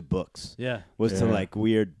off was to books. Yeah. Was to Yeah. like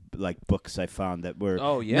weird like books I found that were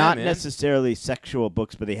Oh, yeah, not man. necessarily sexual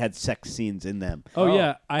books, but they had sex scenes in them. Oh,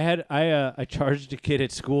 yeah, I charged a kid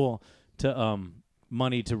at school to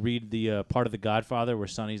money to read the part of The Godfather where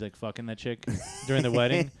Sonny's like fucking that chick during the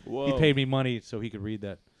wedding. He paid me money so he could read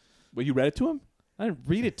that. Well, you read it to him? I didn't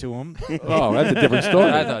read it to him. Oh, that's a different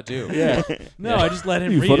story. I thought too. Yeah. No, I just let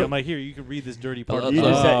him You read put it. it- I'm like, here, you can read this dirty part. You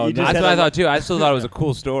just had, you just That's had what I a- thought too. I still thought it was a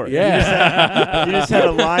cool story. Yeah. You just had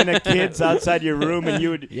a line of kids outside your room, and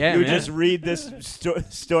you would Yeah, you would man. just read this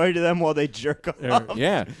story to them while they jerk off.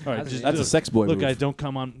 Yeah. All right, just That's a sex boy Look, move. guys, don't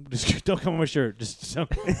come on. Just don't come on my shirt. Just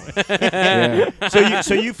don't. Yeah.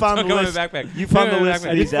 So you found Don't the go in list. my backpack. You found Go the in my list backpack.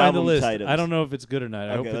 of I these didn't find the album list. titles. I don't know if it's good or not.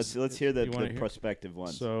 I hope Okay, it's, let's hear the you wanna hear? prospective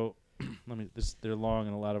ones. So, let me. They're long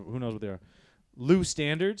and a lot of. Who knows what they are? Lou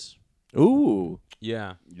Standards. Ooh.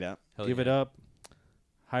 Yeah. yeah. Hell Give yeah. it up.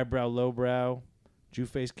 Highbrow, lowbrow. Jew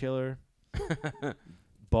face killer.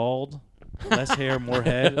 Bald. Less hair, more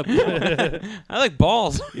head. I like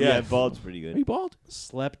balls. Yeah, bald's pretty Are good. you bald?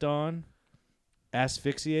 Slept on.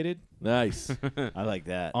 Asphyxiated. Nice. I like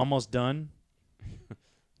that. Almost done.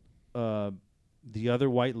 The other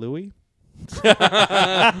white Louie. If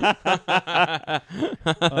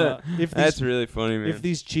That's these, really funny, man. if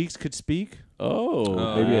these cheeks could speak,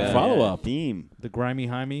 Oh, maybe yeah. a follow up. Theme. the grimy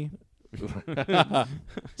Jaime,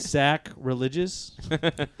 sack religious,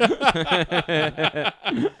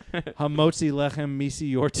 hamotzi lechem misi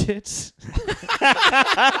your tits,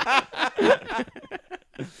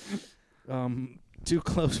 too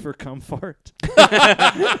close for comfort.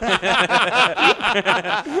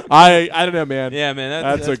 I don't know, man. Yeah, man.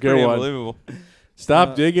 That's a good pretty one. Unbelievable.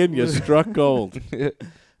 Stop digging. You struck gold.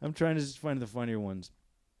 I'm trying to just find the funnier ones.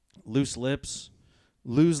 Loose lips,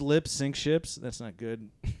 lose lips, sink ships. That's not good.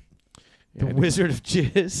 The Wizard of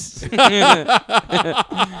Jizz.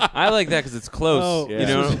 I like that because it's close. Oh, Yeah. You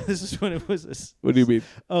know, this is when it was. What do you mean?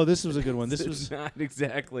 Oh, this was a good one. This it's was. not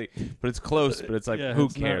exactly, but it's close. But it's like, Yeah, who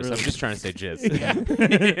it's not cares? really. I'm just trying to say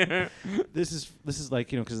jizz. This is like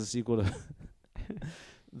because the sequel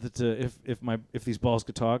to if these balls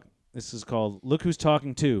could talk. This is called Look Who's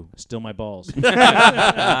Talking Too. Still My Balls.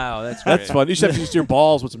 Wow, that's great. That's fun. You should have used your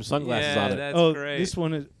balls with some sunglasses yeah, on it. That's oh, great. this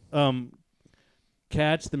one is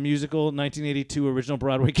Cats, the musical, 1982 original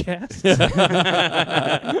Broadway cast.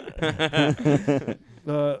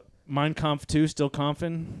 Mein Kampf 2, still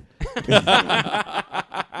confin.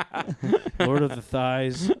 Lord of the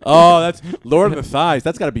Thighs. Oh, that's Lord of the Thighs.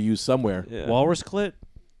 That's got to be used somewhere. Yeah. Walrus Clit.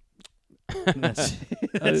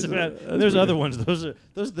 That's about, there's other ones. Those are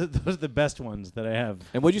the best ones that I have.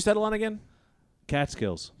 And what'd you settle on again?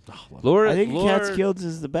 Catskills. Lord, I think Lord, Catskills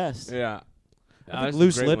is the best. Yeah. I think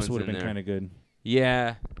Loose Lips would have been kind of good.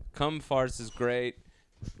 Yeah. Come Farce is great.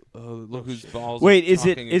 Look whose balls. Wait, are is it-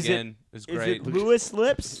 talking is it- again is Is great. it Lewis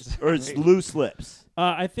Lips or is it Loose Lips?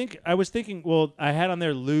 I was thinking. Well, I had on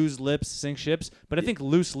there Lose Lips, Sink Ships, but I think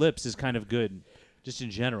Loose Lips is kind of good, just in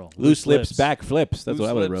general. Loose lips, back flips. That's Loose what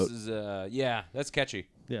I would have Lips wrote. is, yeah, that's catchy.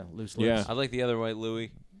 Yeah, Loose Yeah. Lips. I like the other White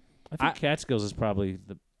Louie. I think Catskills is probably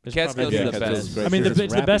the. Catskills Yeah, is the Catskills best. is great. I mean, Sure, it's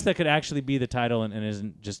it's the best rapping. that could actually be the title and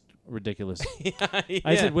isn't just ridiculous. yeah.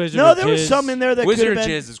 I said Wizard No, of there was Jizz. some in there that Wizard could of have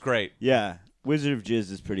been. Jizz is great. Yeah, Wizard of Jizz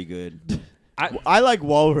is pretty good. I- I like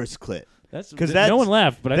Walrus Clit. That's 'Cause no that's- one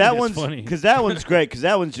laughed, but I that think one's it's funny. because that one's great because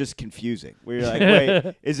that one's just confusing. Where you're like,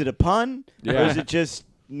 wait, is it a pun or Yeah. is it just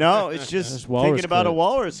no? It's just Just walrus thinking about a clit.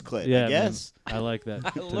 walrus clit. Yeah, I guess. man, I like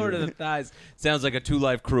that. Lord of the Thighs sounds like a Two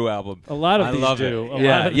Live Crew album. A lot of I these love do. it. A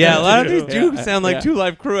Yeah, lot of yeah. A them lot of do. these do Yeah. sound like Yeah. Two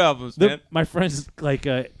Live Crew albums, man. My friend's like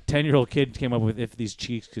a 10-year-old kid came up with "If These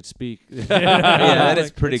Cheeks Could Speak." Yeah, that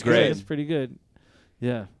is pretty That's great. It's pretty good.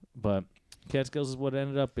 Yeah, but Catskills is what it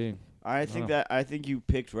ended up being. I Oh. think you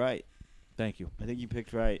picked right. Thank you. I think you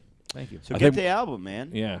picked right. Thank you. So I get think- the album, man.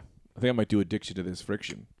 Yeah. I think I might do Addiction to This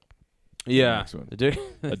Friction. Yeah. Next one. Addiction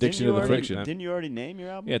Addiction you to the already- Friction. Didn't you already name your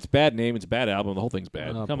album? Yeah, it's a bad name. It's a bad album. The whole thing's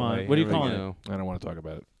bad. Oh, Come on. boy, What are you here we calling go. I don't want to talk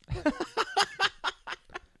about it.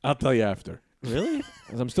 I'll tell you after. Really?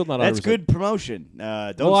 'Cause I'm still not. That's 100%. good promotion.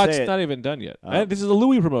 Don't Well, say it's it. not even done yet. Oh. This is a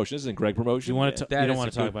Louis promotion. This isn't Greg promotion. You want to? That You don't is want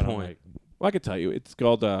a to talk good about it. point. Mike. Well, I could tell you. It's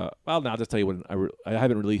called. Well, no, I'll just tell you when I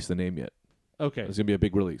haven't released the name yet. Okay. It's gonna be a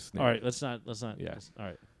big release. All right. Let's not. Yeah. All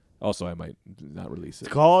right. Also, I might not release it.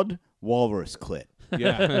 It's called Walrus Clit.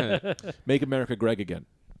 Yeah. Make America Greg again.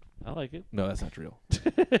 I like it. No, that's not real.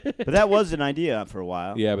 But that was an idea for a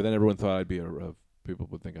while. Yeah, but then everyone thought I'd be people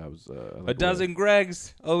would think I was like A dozen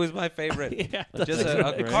Gregs, always my favorite. Yeah. Just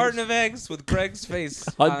a carton of eggs with Greg's face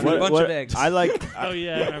What- on a bunch of eggs. I like. Oh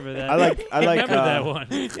yeah, I remember that. I like. I remember that one.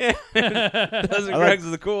 A dozen I like- Gregs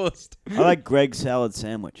is the coolest. I like Greg's salad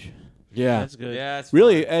sandwich. Yeah. That's good. Yeah, it's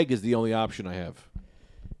Really, fun. egg is the only option I have.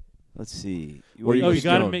 Let's see. Or you Oh, you just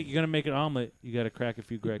gotta don't. make. You gotta make an omelet. You gotta crack a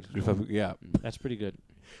few Gregs. Yeah. That's pretty good.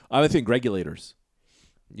 I think regulators.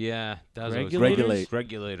 Yeah, that's Regulators?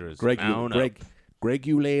 Regulators. Greg, Mount up. Greg,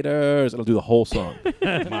 Regulators. I'll do the whole song.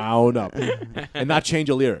 Mount up. And not change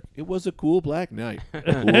a lyric. It was a cool black night.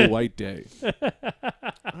 Cool white day. I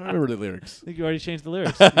don't remember the lyrics. I think you already changed the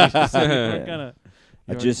lyrics. You just said you weren't gonna-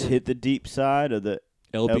 I you just already hit the deep side of the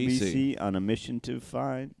LBC. LBC on a mission to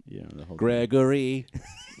find. Yeah, the whole Gregory.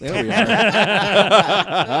 There we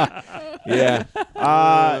are. Yeah.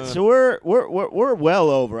 So we're well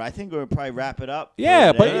over. I think we'll probably wrap it up. for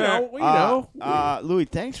Yeah, but today. you know. Louis,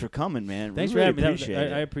 thanks for coming, man. Thanks we for really having me. That- appreciate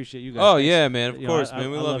I it. appreciate you guys. Oh Thanks. yeah, man. Of You know, course, I-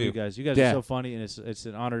 man. We I love you. guys. You guys Yeah. are so funny, and it's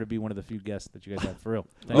an honor to be one of the few guests that you guys have for real.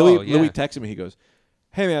 Thank Oh, you. Louis, yeah. Louis texted me. He goes,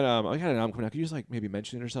 "Hey man, I got an album coming out. Could you just like maybe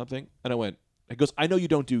mention it or something?" And I went, "He goes, I know you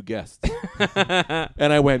don't do guests."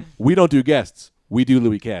 And I went, "We don't do guests. We do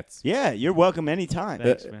Louis Katz. Yeah, you're welcome anytime.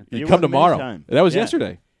 Thanks, man. You You're come welcome tomorrow." anytime. That was Yeah.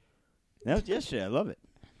 yesterday. That was yesterday. I love it.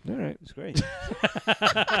 All right. It's great. Does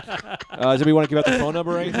anybody want to give out the phone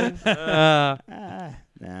number or anything?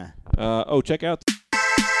 Nah. Check out